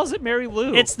 Who calls it Mary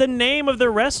Lou? It's the name of the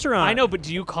restaurant. I know, but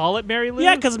do you call it Mary Lou?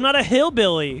 Yeah, because I'm not a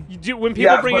hillbilly. You do, when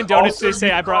people Yeah, bring in but donuts, also they say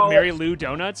you I brought call Mary it- Lou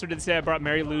donuts, or did they say I brought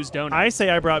Mary Lou's donuts? I say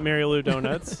I brought Mary Lou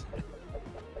donuts.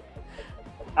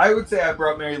 I would say I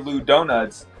brought Mary Lou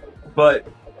donuts, but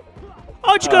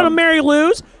Oh, did you go to Mary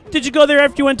Lou's? Did you go there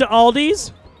after you went to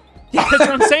Aldi's? Yeah, that's what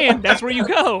I'm saying. That's where you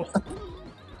go.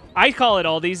 I call it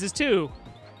Aldi's too.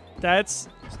 That's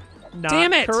not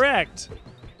Damn it. correct.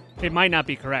 It might not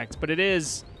be correct, but it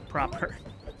is proper.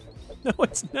 No,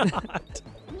 it's not.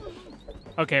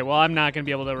 Okay, well, I'm not going to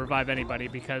be able to revive anybody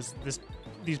because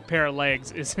these pair of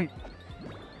legs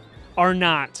are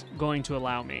not going to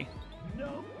allow me.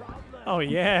 Oh,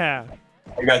 yeah.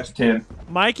 I got you, Tim.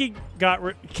 Mikey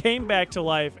came back to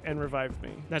life and revived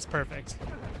me. That's perfect.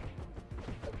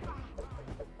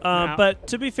 Now- But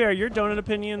to be fair, your donut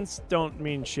opinions don't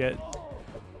mean shit.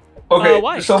 Okay,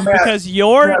 why? so Matt, Because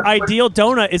your Matt, ideal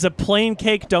donut is a plain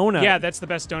cake donut. Yeah, that's the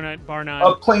best donut, bar none.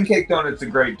 a plain cake donut's a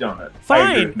great donut. I agree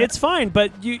Fine, with that. it's fine,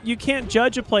 but you can't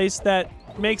judge a place that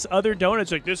makes other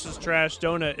donuts like this is trash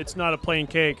donut. It's not a plain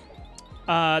cake.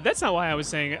 That's not why I was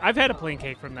saying it. I've had a plain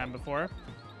cake from them before.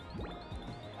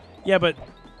 Yeah, but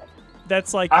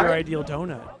that's like your ideal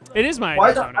donut. It is my Why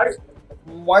ideal don't donut.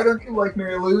 why don't you like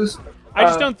Mary Lou's? I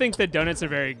just don't think that donuts are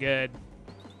very good.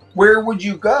 Where would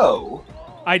you go?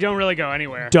 I don't really go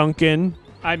anywhere. Dunkin'.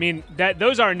 I mean,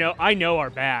 those are I know are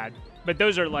bad, but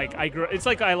those are like it's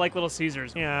like I like Little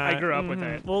Caesars. Yeah, I grew up with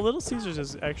it. Well, Little Caesars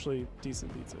is actually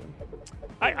decent pizza.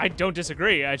 I don't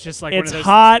disagree. It's just like It's one of those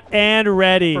hot and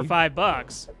ready. for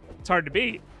 $5. It's hard to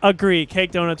beat. Agree.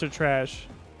 Cake donuts are trash.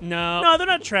 No. No, they're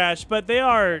not trash, but they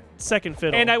are second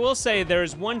fiddle. And I will say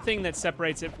there's one thing that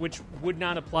separates it, which would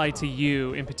not apply to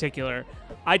you in particular.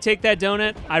 I take that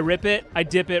donut, I rip it, I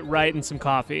dip it right in some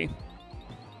coffee.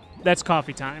 That's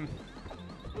coffee time.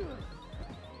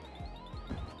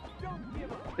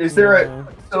 Is there Yeah.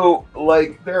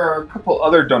 there are a couple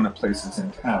other donut places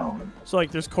in town. So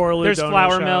like there's Coraloo There's Donut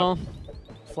Flour Shop. Mill.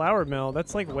 Flour Mill,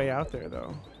 that's like way out there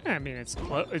though. I mean, it's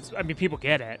close. I mean, people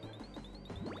get it.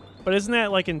 But isn't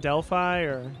that like in Delphi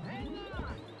or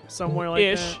somewhere like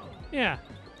Ish. that? Yeah.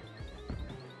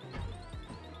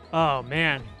 Oh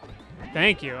man.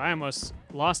 Thank you. I almost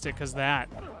lost it because that.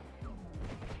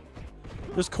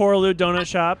 There's Coraloo Donut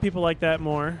Shop. People like that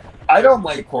more. I don't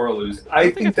like Coralou's. I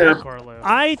think I've their had Coraloo.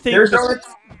 I think their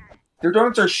the-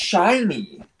 donuts are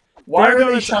shiny. Why their are they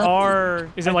donuts shiny? are.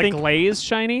 Is it I like think- glazed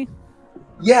shiny?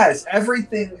 Yes,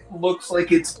 everything looks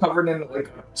like it's covered in like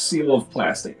a seal of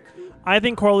plastic. I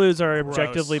think Coraloo's are Gross.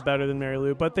 objectively better than Mary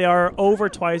Lou, but they are over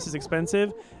twice as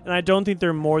expensive, and I don't think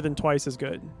they're more than twice as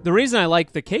good. The reason I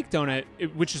like the cake donut,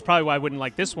 which is probably why I wouldn't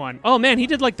like this one. Oh man, he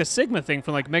did like the Sigma thing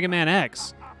from like Mega Man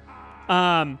X.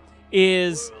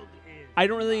 Is I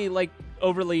don't really like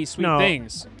overly sweet No.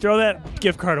 things. Throw that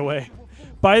gift card away.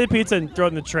 Buy the pizza and throw it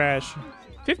in the trash.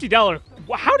 $50.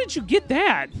 How did you get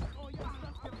that?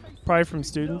 Probably from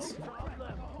students.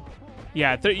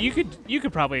 Yeah, you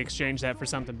could probably exchange that for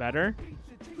something better,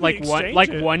 like exchange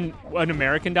it. one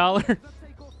American dollar.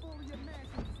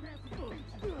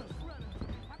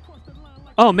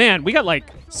 Oh man, we got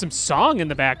like some song in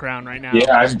the background right now.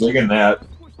 Yeah, I'm digging that.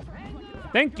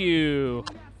 Thank you.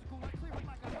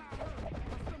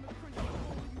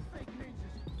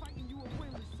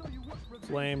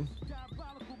 Lame.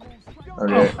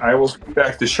 Okay, I will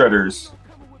back the shredders.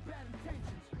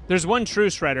 There's one true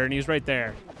shredder, and he's right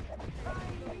there.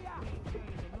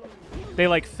 They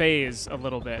like phase a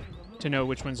little bit to know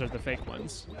which ones are the fake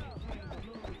ones.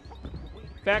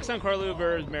 Facts on Corlu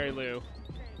versus Mary Lou.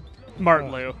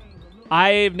 Martin Lou.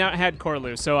 I've not had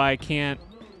Corlu, so I can't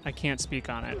speak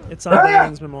on it. It's on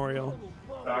Veterans Memorial.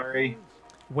 Sorry.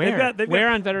 Where? They've Where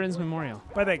got- on Veterans Memorial?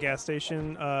 By that gas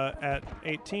station at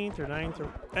 18th or 9th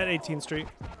or at 18th Street.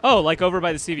 Oh, like over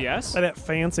by the CVS? By that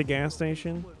fancy gas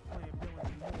station.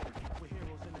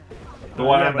 The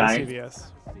one yeah, on by the 9th? CVS.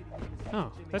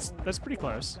 Oh, that's pretty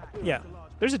close. Yeah.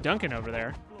 There's a Dunkin' over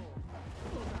there.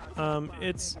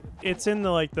 It's in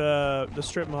the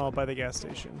strip mall by the gas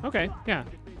station. Okay, yeah.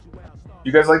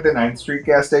 You guys like the 9th Street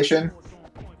gas station?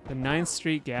 The 9th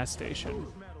Street gas station.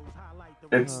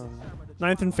 It's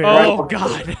 9th and Fair. Oh,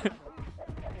 God.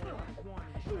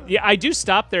 Yeah, I do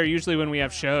stop there usually when we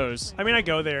have shows. I mean, I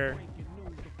go there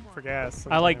for gas.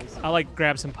 I sometimes. like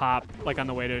grab some pop like on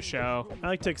the way to a show. I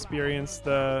like to experience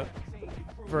the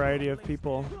variety of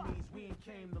people.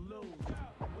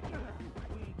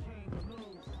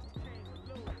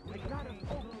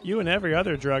 You and every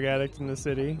other drug addict in the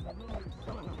city.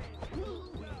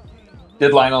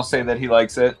 Did Lionel say that he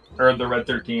likes it? Or the Red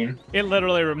 13? It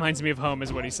literally reminds me of home,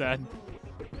 is what he said.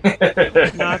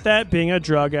 Not that being a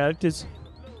drug addict is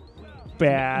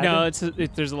bad. No,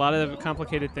 there's a lot of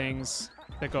complicated things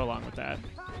that go along with that.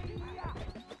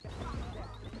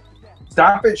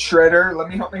 Stop it, Shredder. Let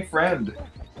me help my friend.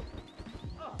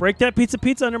 Break that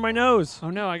pizza under my nose. Oh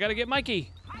no, I gotta get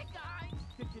Mikey.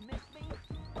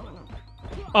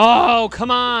 Oh,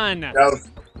 come on! That was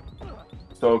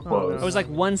so close. I was like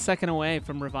 1 second away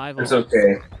from revival. It's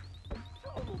okay.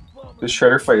 This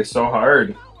Shredder fight is so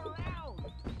hard.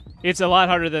 It's a lot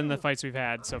harder than the fights we've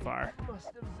had so far.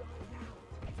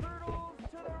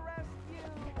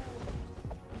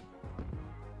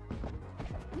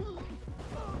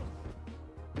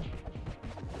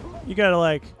 You gotta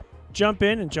like jump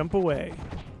in and jump away.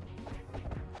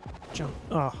 Jump.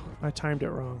 Oh, I timed it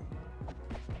wrong.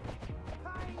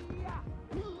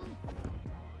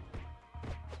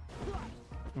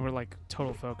 We're like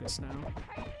total focus now.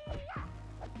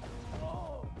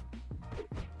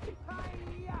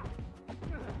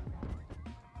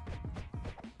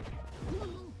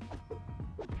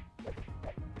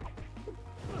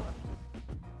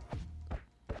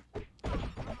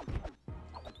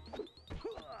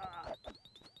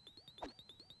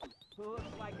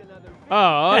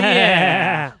 Oh,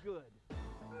 yeah.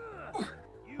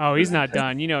 Oh, he's not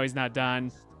done. You know he's not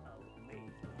done.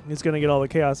 He's gonna get all the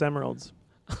Chaos Emeralds.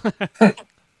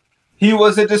 He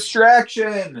was a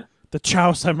distraction. The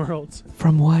Chaos Emeralds.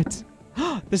 From what?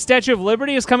 The Statue of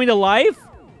Liberty is coming to life?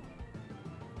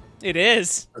 It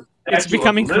is. It's Statue of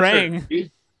becoming Liberty.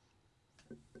 Krang.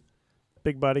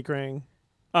 Big Body Krang.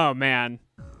 Oh, man.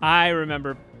 I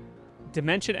remember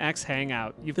Dimension X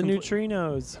Hangout. You've The compl-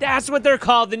 neutrinos. That's what they're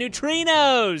called, the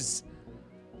neutrinos!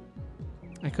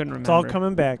 I couldn't remember. It's all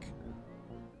coming back.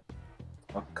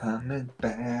 All coming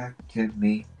back to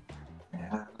me.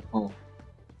 Oh.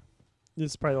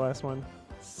 This is probably the last one.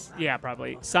 Yeah,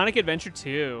 probably. Sonic Adventure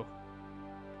 2.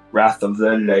 Wrath of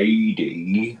the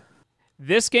Lady.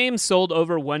 This game sold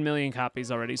over 1 million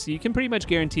copies already, so you can pretty much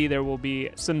guarantee there will be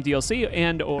some DLC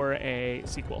and or a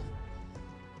sequel.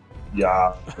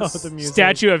 Yeah. Oh, the music.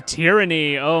 Statue of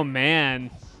Tyranny. Oh, man.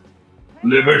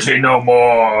 Liberty no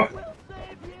more.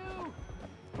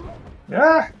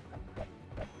 Yeah.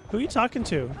 Who are you talking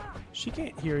to? She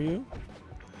can't hear you.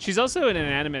 She's also an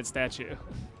inanimate statue.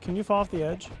 Can you fall off the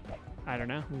edge? I don't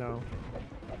know. No.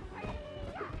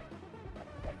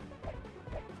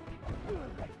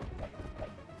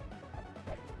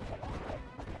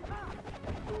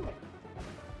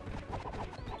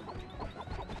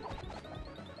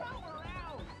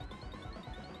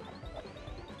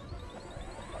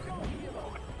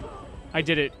 I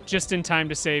did it just in time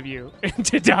to save you and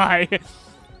to die.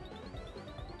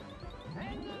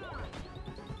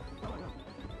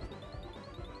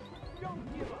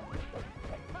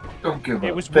 Don't give up.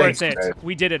 It was Thanks, worth it. man.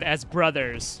 We did it as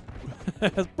brothers.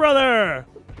 Brother!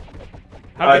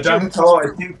 How did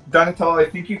you, Donatello, I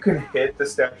think you can hit the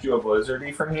statue of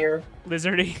Lizardy from here.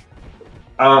 Lizardy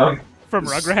From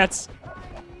Rugrats?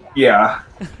 Yeah.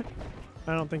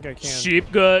 I don't think I can.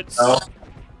 Sheep guts. No.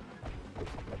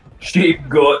 Sheep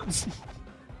guts.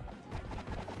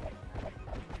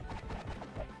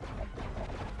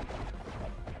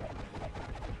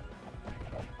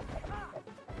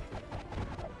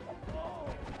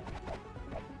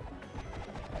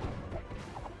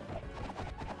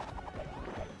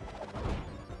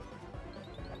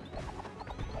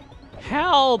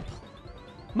 Help!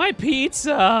 My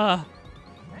pizza!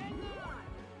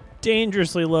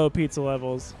 Dangerously low pizza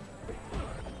levels.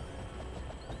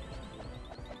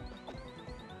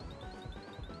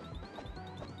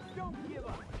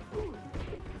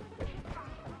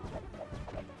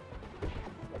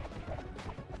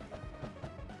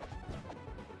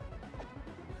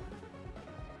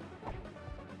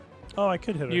 Oh, I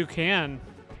could hit her. You can.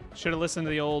 Should have listened to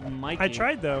the old Mikey. I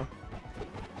tried though.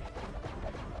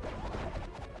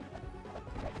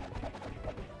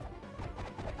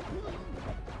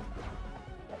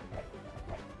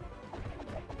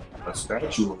 A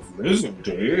statue of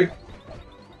Liberty.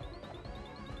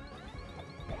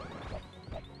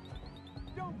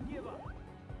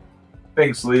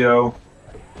 Thanks, Leo.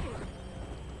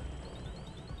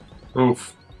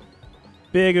 Oof.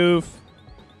 Big oof.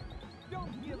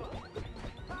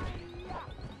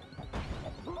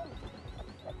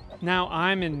 Now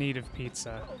I'm in need of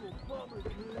pizza.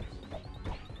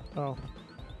 Oh.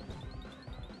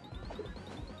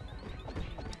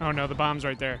 Oh no, the bomb's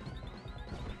right there.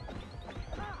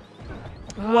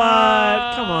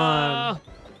 What? Come on.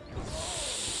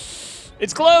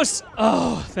 It's close!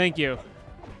 Oh, thank you.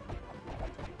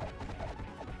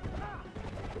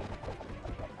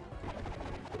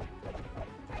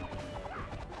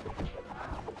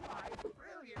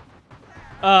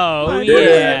 Oh,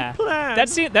 yeah.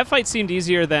 That fight seemed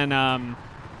easier than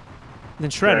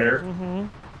Shredder. Mm-hmm.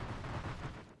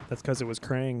 That's because it was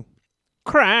Krang.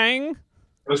 Krang!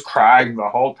 It was crying the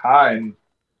whole time.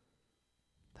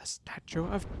 The Statue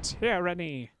of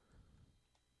Tyranny.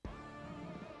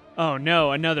 Oh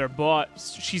no, another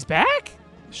boss. She's back?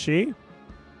 She?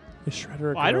 Is Shredder a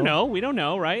girl? Well, I don't know. We don't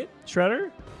know, right?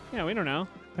 Shredder? Yeah, we don't know.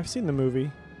 I've seen the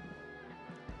movie.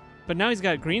 But now he's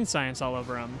got green science all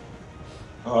over him.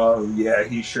 Oh, yeah,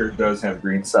 he sure does have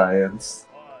green science.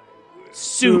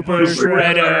 Super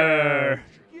Shredder!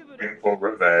 For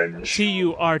revenge.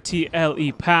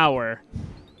 TURTLE power.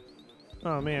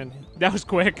 Oh man, That was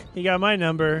quick. he got my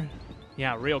number.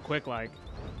 Yeah, real quick like.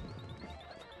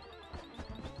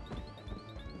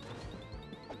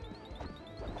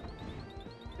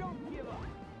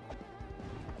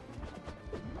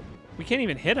 We can't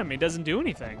even hit him. He doesn't do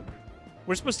anything.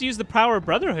 We're supposed to use the power of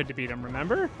Brotherhood to beat him,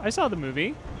 remember? I saw the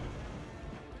movie.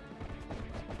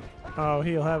 Oh,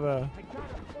 he'll have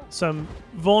some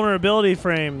vulnerability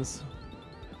frames.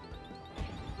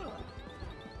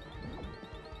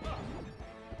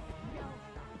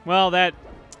 Well, that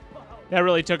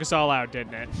really took us all out,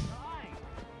 didn't it?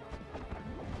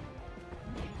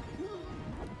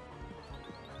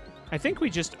 I think we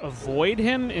just avoid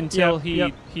him until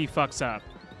he fucks up.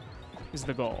 Is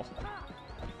the goal.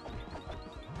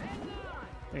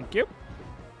 Thank you.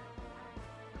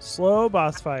 Slow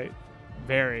boss fight.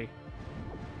 Very.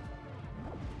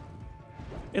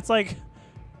 It's like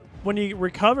when you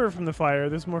recover from the fire,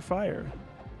 there's more fire.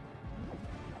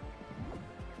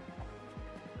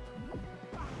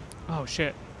 Oh,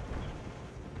 shit.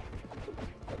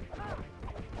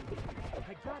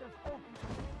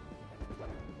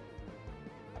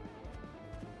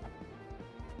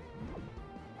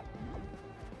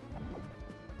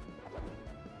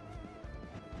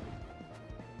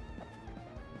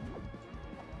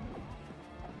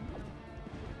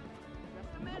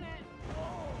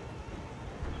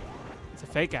 It's a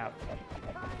fake out.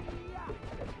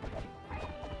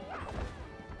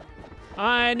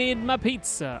 I need my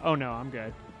pizza. Oh no, I'm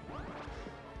good.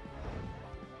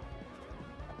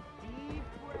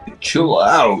 Chill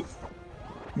out.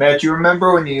 Matt, you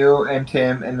remember when you and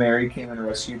Tim and Mary came and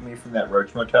rescued me from that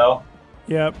roach motel?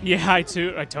 Yep. Yeah, I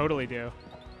totally do.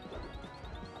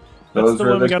 That's Those the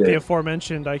were one we got the days.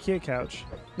 aforementioned IKEA couch.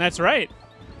 That's right.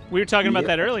 We were talking about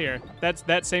Yeah. that earlier. That's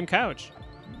that same couch.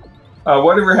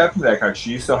 Whatever happened to that couch?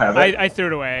 Do you still have it? I threw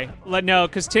it away. No,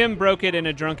 because Tim broke it in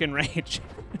a drunken rage.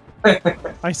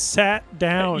 I sat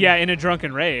down. Yeah, in a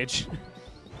drunken rage.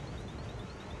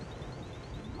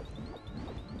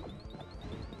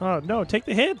 Oh, no, take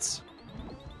the hits.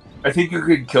 I think you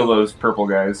could kill those purple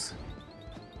guys.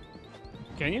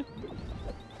 Can you?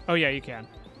 Oh yeah, you can.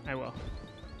 I will.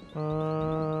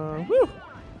 Woo.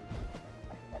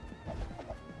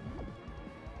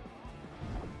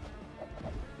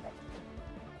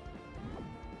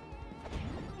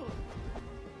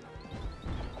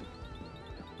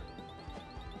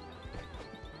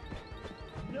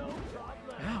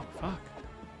 Ow, fuck.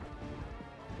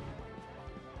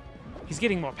 He's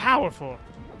getting more powerful.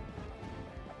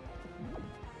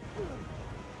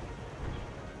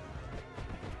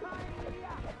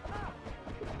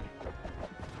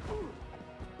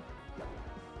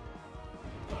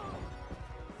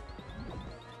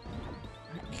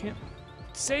 I can't.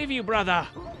 Save you, brother.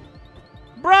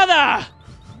 Brother!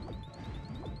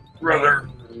 Brother.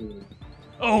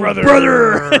 Oh,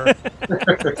 brother!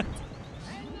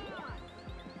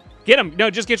 Get him. No,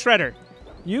 just get Shredder.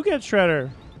 You get Shredder.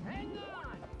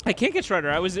 I can't get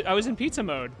Shredder. I was in pizza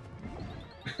mode.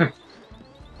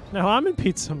 Now I'm in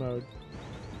pizza mode.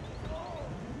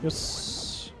 Yes.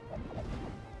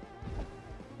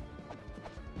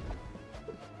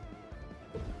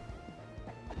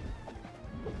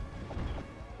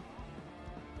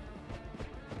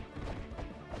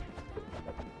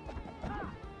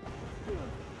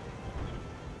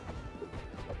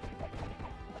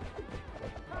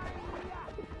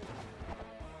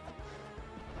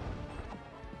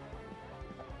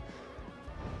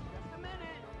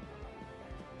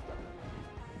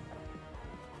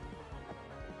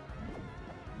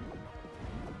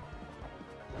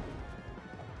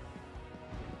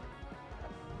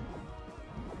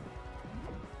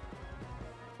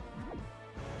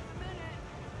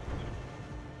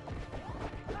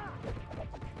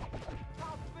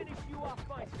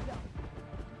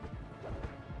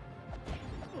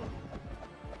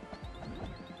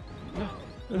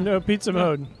 No pizza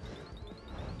mode.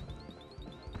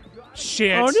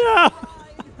 Shit. Oh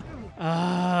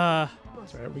no!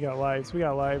 That's right. We got lives. We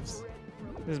got lives.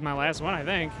 This is my last one, I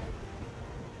think.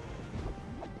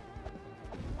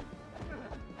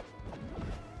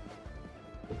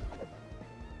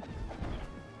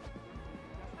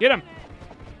 Get him.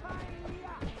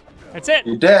 That's it.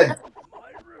 You're dead.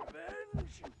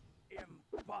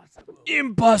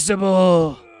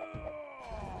 Impossible.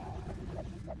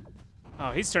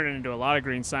 Oh, he's turning into a lot of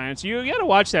green science. You gotta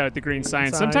watch that with the green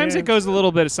science. Sometimes it goes a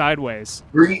little bit sideways.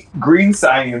 Green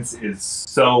science is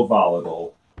so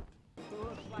volatile.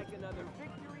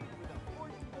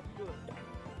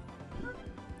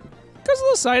 Goes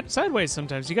a little sideways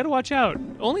sometimes. You gotta watch out.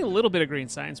 Only a little bit of green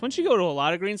science. Once you go to a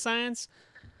lot of green science,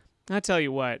 I tell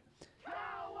you what.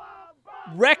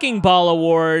 Wrecking Ball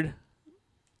Award.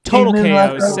 Total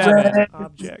KO 7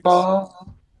 objects.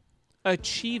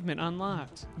 Achievement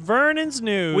unlocked. Vernon's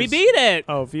news. We beat it.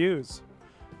 Oh, views.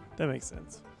 That makes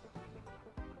sense.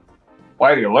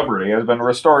 Lady Liberty has been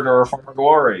restored to her former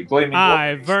glory. Gleaming I,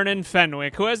 glories. Vernon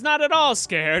Fenwick, who is not at all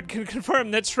scared, can confirm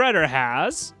that Shredder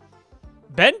has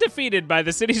been defeated by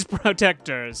the city's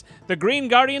protectors, the Green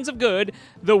Guardians of Good,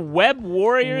 the Web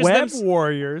Warriors.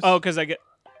 Warriors. Oh, because I get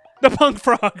the Punk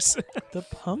Frogs. The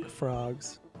Punk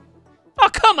Frogs. Oh,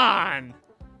 come on!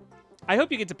 I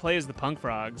hope you get to play as the Punk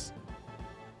Frogs.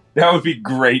 That would be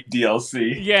great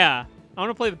DLC. Yeah, I want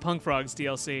to play the Punk Frogs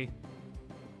DLC.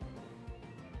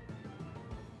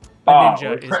 Oh,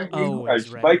 Ninja is always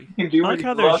ready. Like you can do I like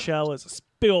how their shell is a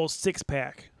big old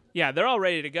 6-pack. Yeah, they're all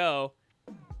ready to go.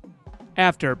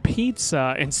 After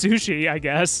pizza and sushi, I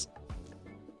guess.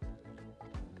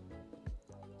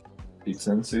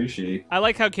 Pizza and sushi. I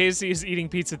like how Casey is eating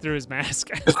pizza through his mask.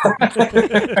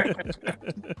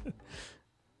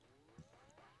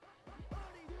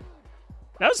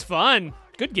 That was fun.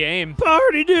 Good game.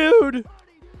 Party dude!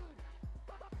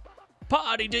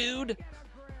 Party dude.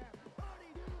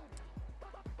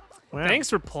 Wow. Thanks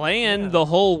for playing the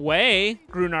whole way,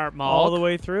 Grunart Mall. All the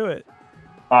way through it.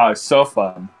 Oh, it's so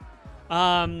fun.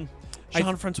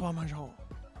 Jean-Francois Marjon.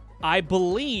 I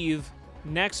believe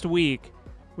next week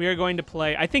we are going to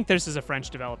play. I think this is a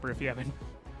French developer if you haven't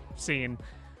seen.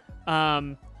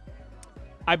 I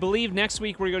believe next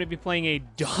week we're going to be playing a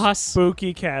DOS.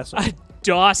 Spooky Castle. A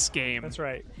DOS game. That's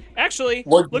right. Actually,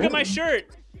 What look at game? my shirt.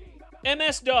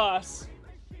 MS-DOS.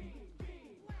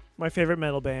 My favorite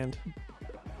metal band.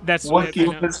 That's What I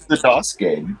game know. is the DOS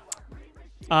game?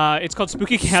 It's called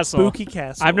Spooky Castle. Spooky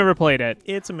Castle. I've never played it.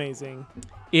 It's amazing.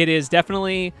 It is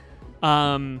definitely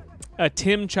a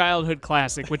Tim childhood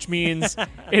classic, which means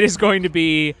it is going to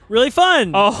be Really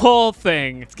fun. a whole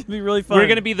thing. It's going to be really fun. We're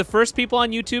going to be the first people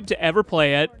on YouTube to ever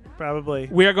play it. Probably.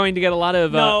 We are going to get a lot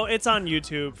of No, it's on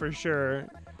YouTube for sure.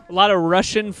 a lot of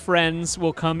Russian friends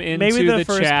will come into Maybe the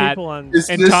first chat people on Is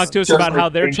and this talk to us just about how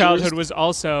their dangerous? childhood was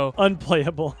also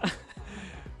unplayable.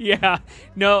 yeah.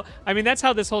 No, I mean that's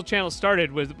how this whole channel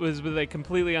started was with a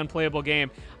completely unplayable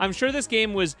game. I'm sure this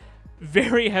game was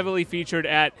very heavily featured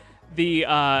at the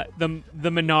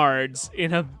Menards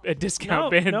in a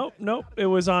discount bin. Nope. It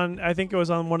was on. I think it was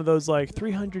on one of those like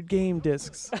 300 game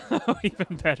discs. Oh,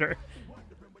 even better.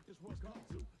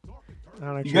 I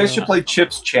don't You guys should play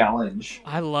Chips Challenge.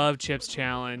 I love Chips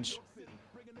Challenge.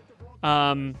 It's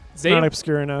not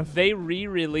obscure enough. They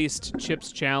re-released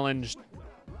Chips Challenge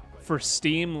for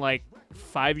Steam like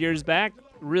 5 years back.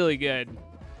 Really good.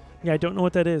 Yeah, I don't know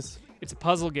what that is. It's a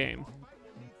puzzle game.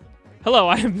 Hello,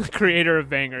 I am the creator of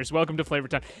Bangers. Welcome to Flavor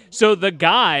Town. So the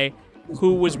guy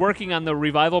who was working on the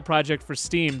revival project for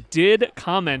Steam, did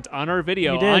comment on our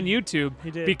video on YouTube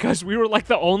because we were like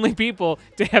the only people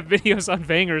to have videos on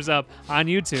Vangers up on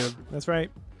YouTube. That's right.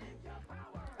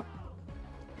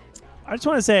 I just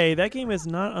want to say that game is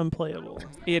not unplayable.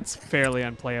 It's fairly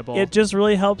unplayable. It just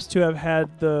really helps to have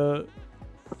had the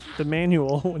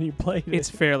manual when you played it. It's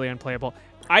fairly unplayable.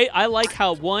 I like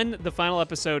how, the final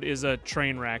episode is a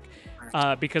train wreck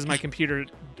because my computer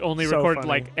only recorded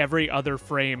like every other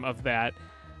frame of that,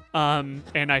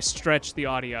 and I stretched the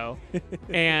audio.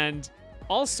 And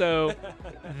also,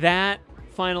 that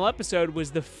final episode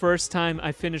was the first time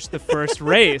I finished the first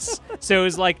race. So it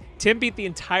was like Tim beat the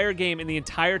entire game in the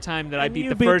entire time that I beat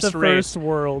the first race. First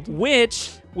world.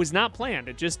 Which was not planned.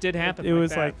 It just did happen. It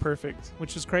was that, like perfect.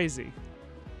 which was crazy.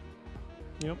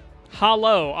 Yep.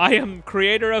 Hello, I am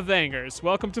creator of Vangers.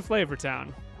 Welcome to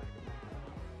Flavortown.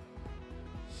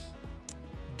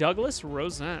 Douglas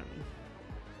Rosen.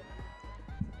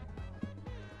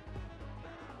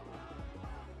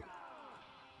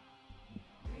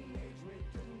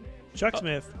 Chuck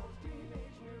Smith.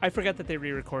 I forgot that they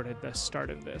re-recorded the start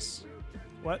of this.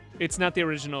 What? It's not the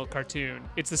original cartoon.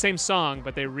 It's the same song,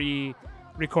 but they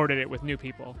re-recorded it with new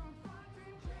people.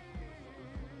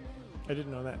 I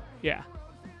didn't know that. Yeah.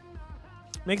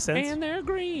 Makes sense. And they're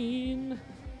green.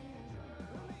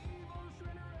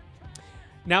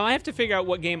 Now I have to figure out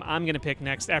what game I'm going to pick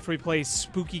next after we play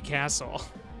Spooky Castle.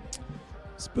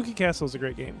 Spooky Castle is a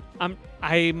great game.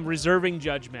 I'm reserving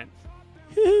judgment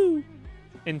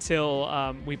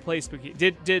until we play Spooky.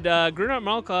 Did Gruner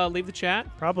Malk leave the chat?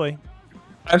 Probably.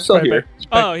 I'm still here.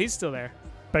 Oh, he's still there.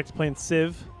 Back to playing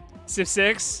Civ. Civ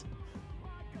 6?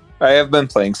 I have been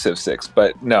playing Civ 6,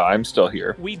 but no, I'm still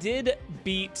here. We did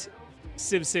beat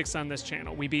Civ 6 on this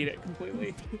channel. We beat it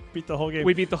completely. Beat the whole game.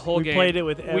 We beat the whole game. We played it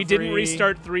with every... We didn't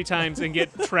restart 3 times and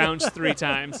get trounced 3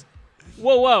 times.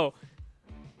 Whoa.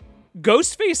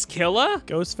 Ghostface Killa?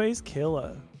 Ghostface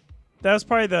Killa. That was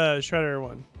probably the Shredder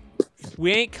one.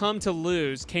 We ain't came to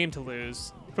lose,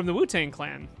 from the Wu-Tang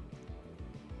Clan.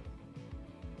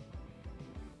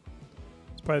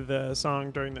 It's probably the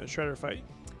song during the Shredder fight.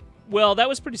 Well, that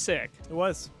was pretty sick. It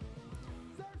was.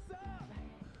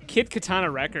 Kid Katana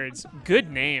Records.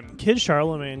 Good name. Kid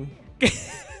Charlemagne.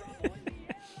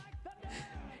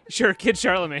 Sure, Kid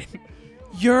Charlemagne.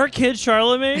 You're Kid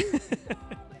Charlemagne?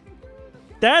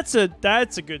 That's a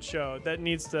good show. That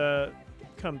needs to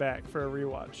come back for a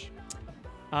rewatch.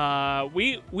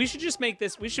 We should just make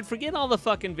this. We should forget all the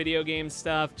fucking video game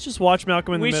stuff. Let's just watch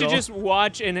Malcolm in the Middle. We should just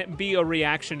watch and it be a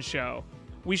reaction show.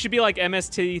 We should be like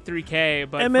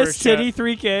MST3K, but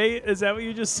MST3K? Is that what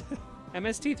you just said?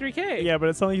 MST3K. Yeah, but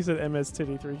it's not like you said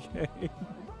MST3K.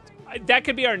 That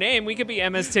could be our name. We could be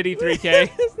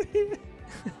MST3K.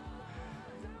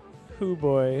 Hoo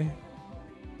boy.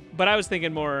 But I was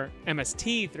thinking more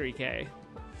MST3K.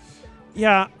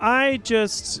 Yeah, I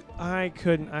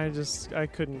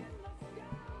couldn't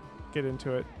get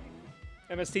into it.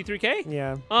 MST3K?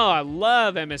 Yeah. Oh, I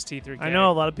love MST3K. I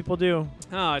know a lot of people do.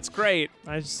 Oh, it's great.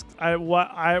 Why do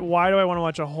I want to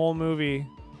watch a whole movie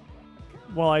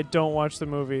while I don't watch the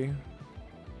movie?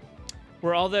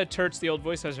 Were all the Turks the old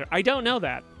voice actors? I don't know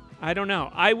that. I don't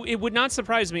know. It would not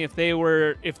surprise me if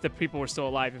the people were still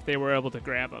alive, if they were able to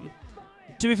grab them.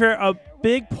 To be fair, a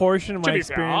big portion of my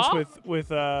experience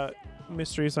with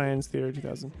Mystery Science Theater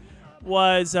 2000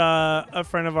 was a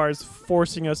friend of ours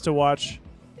forcing us to watch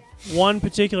one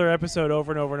particular episode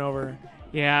over and over and over.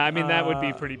 Yeah, I mean, that would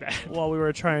be pretty bad. While we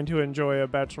were trying to enjoy a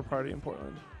bachelor party in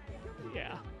Portland.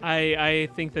 Yeah, I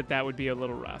think that would be a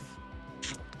little rough.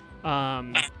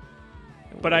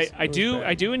 But I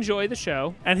do enjoy the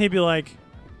show. And he'd be like,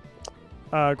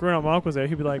 Bruno Malk was there.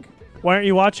 He'd be like, "Why aren't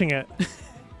you watching it?"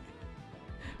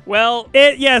 Well,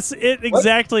 it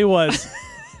exactly was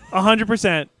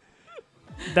 100%.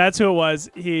 That's who it was.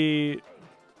 It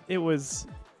was.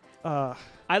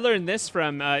 I learned this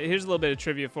from. Here's a little bit of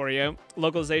trivia for you.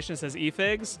 Localization says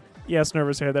efigs. Yes,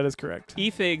 nervous hair. That is correct.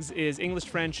 Efigs is English,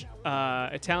 French,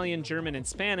 Italian, German, and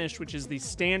Spanish, which is the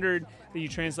standard that you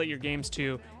translate your games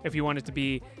to if you want it to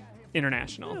be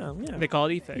international. Yeah. They call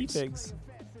it efigs. Efigs.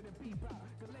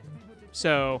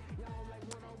 So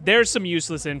there's some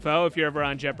useless info if you're ever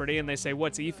on Jeopardy and they say,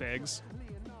 "What's efigs?"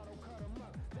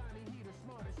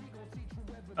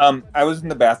 I was in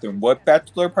the bathroom. What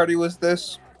bachelor party was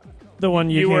this? The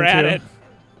one you were at it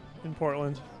in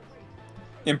Portland.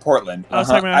 In Portland. I was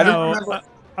talking about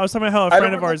how a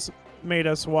friend of ours made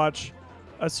us watch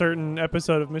a certain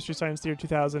episode of Mystery Science Theater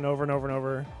 2000 over and over and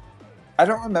over. I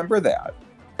don't remember that.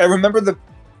 I remember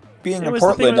being in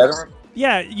Portland.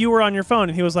 Yeah, you were on your phone,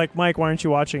 and he was like, "Mike, why aren't you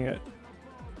watching it?"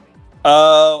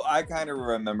 Oh, I kind of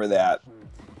remember that.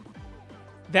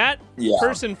 That Yeah.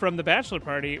 person from the bachelor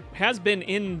party has been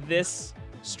in this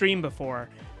stream before.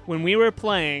 When we were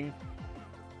playing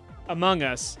Among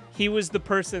Us, he was the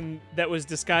person that was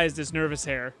disguised as Nervous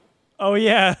Hair Oh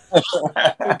yeah.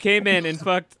 who came in and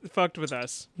fucked with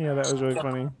us. Yeah, that was really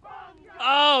funny.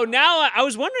 Oh, now I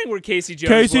was wondering where Casey Jones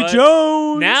Casey was.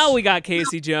 Jones. Now we got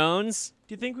Casey Jones.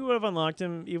 Do you think we would have unlocked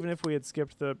him even if we had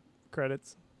skipped the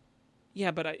credits?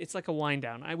 Yeah, but it's like a wind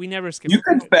down. We never skip. You the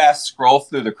can credits. fast scroll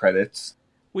through the credits.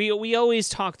 We always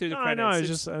talk through the No, I credits. know. I was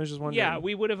It's- just wondering. yeah,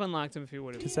 we would have unlocked him if we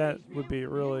would have. because that would be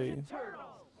really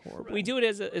horrible. We do it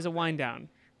as a wind down,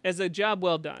 as a job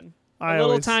well done. I A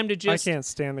little always- time to just I can't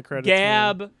stand the credits.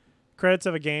 man. gab, Credits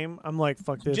of a game. I'm like,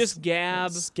 fuck this. just gab,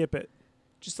 Skip it.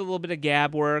 just a little bit of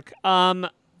gab work.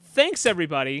 Thanks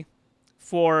everybody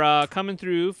for coming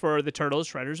through for the Turtles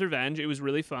Shredder's Revenge. It was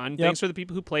really fun. Yep. Thanks for the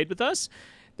people who played with us.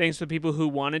 Thanks for the people who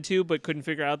wanted to but couldn't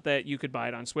figure out that you could buy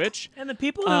it on Switch. And the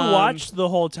people who Um, watched the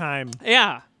whole time,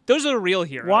 Yeah, those are the real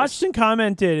heroes. watched and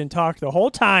commented and talked the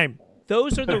whole time.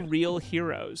 Those are the real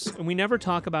heroes, and we never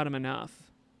talk about them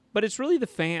enough. But it's really the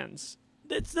fans.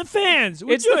 It's the fans.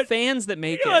 We It's do the it. fans that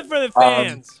make We do it it. for the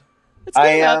fans. Let's give I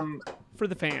it up am. for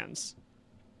the fans.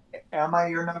 Am I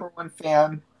your number one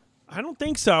fan? I don't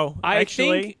think so. I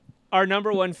actually, think our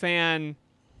number one fan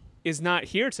is not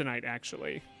here tonight,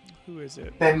 actually. who is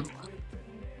it? Then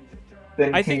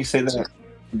I can think- you say that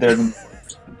they're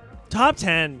Top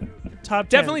 10. Top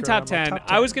 10. Definitely top Grandma. 10.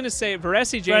 Top I was going to say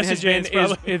Varesi Jane Varesi has Jane's been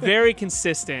probably- is very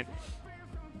consistent.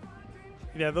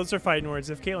 Yeah, those are fighting words.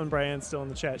 If Caitlin Bryan's still in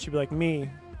the chat, she'd be like, me.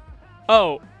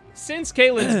 Oh, since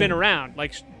Caitlin's been around,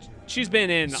 like she's been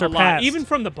in a lot, Surpassed. even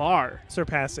from the bar.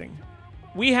 Surpassing.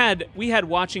 We had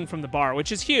watching from the bar,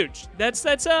 which is huge. That's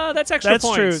extra That's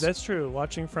points. true. That's true.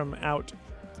 Watching from out.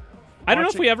 I don't know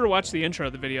if watching- we ever watched the intro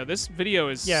of the video. This video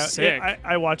is Yeah, sick.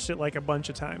 I watched it like a bunch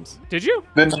of times. Did you?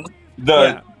 the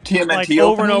Yeah. TMNT Like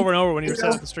over and opening? over and over when you were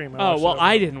setting up the stream. Oh, watched well, it over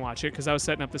I and over. didn't watch it because I was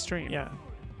setting up the stream. Yeah.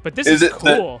 But this Is is it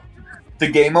cool. The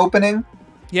game opening?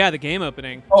 Yeah, the game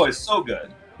opening. Oh, it's so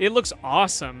good. It looks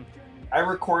awesome. I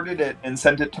recorded it and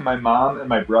sent it to my mom and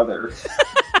my brother.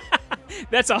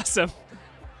 That's awesome.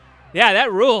 Yeah,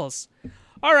 that rules.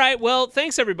 All right, well,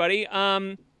 thanks everybody.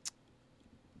 I'm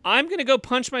gonna go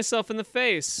punch myself in the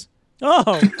face.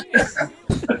 Oh,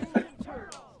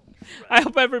 I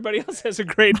hope everybody else has a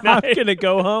great I'm night. gonna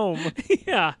go home.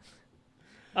 Yeah.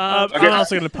 I'm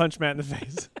also gonna punch Matt in the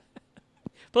face.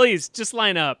 Please just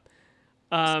line up.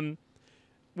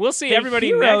 We'll see The everybody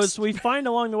heroes next. we find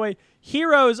along the way.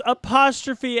 Heroes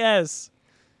apostrophe S.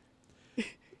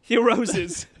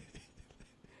 Heroes.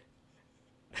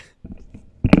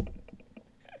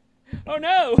 Oh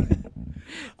no!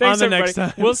 Thanks the everybody. next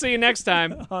time. We'll see you next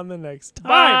time. On the next time.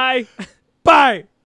 Bye. Bye.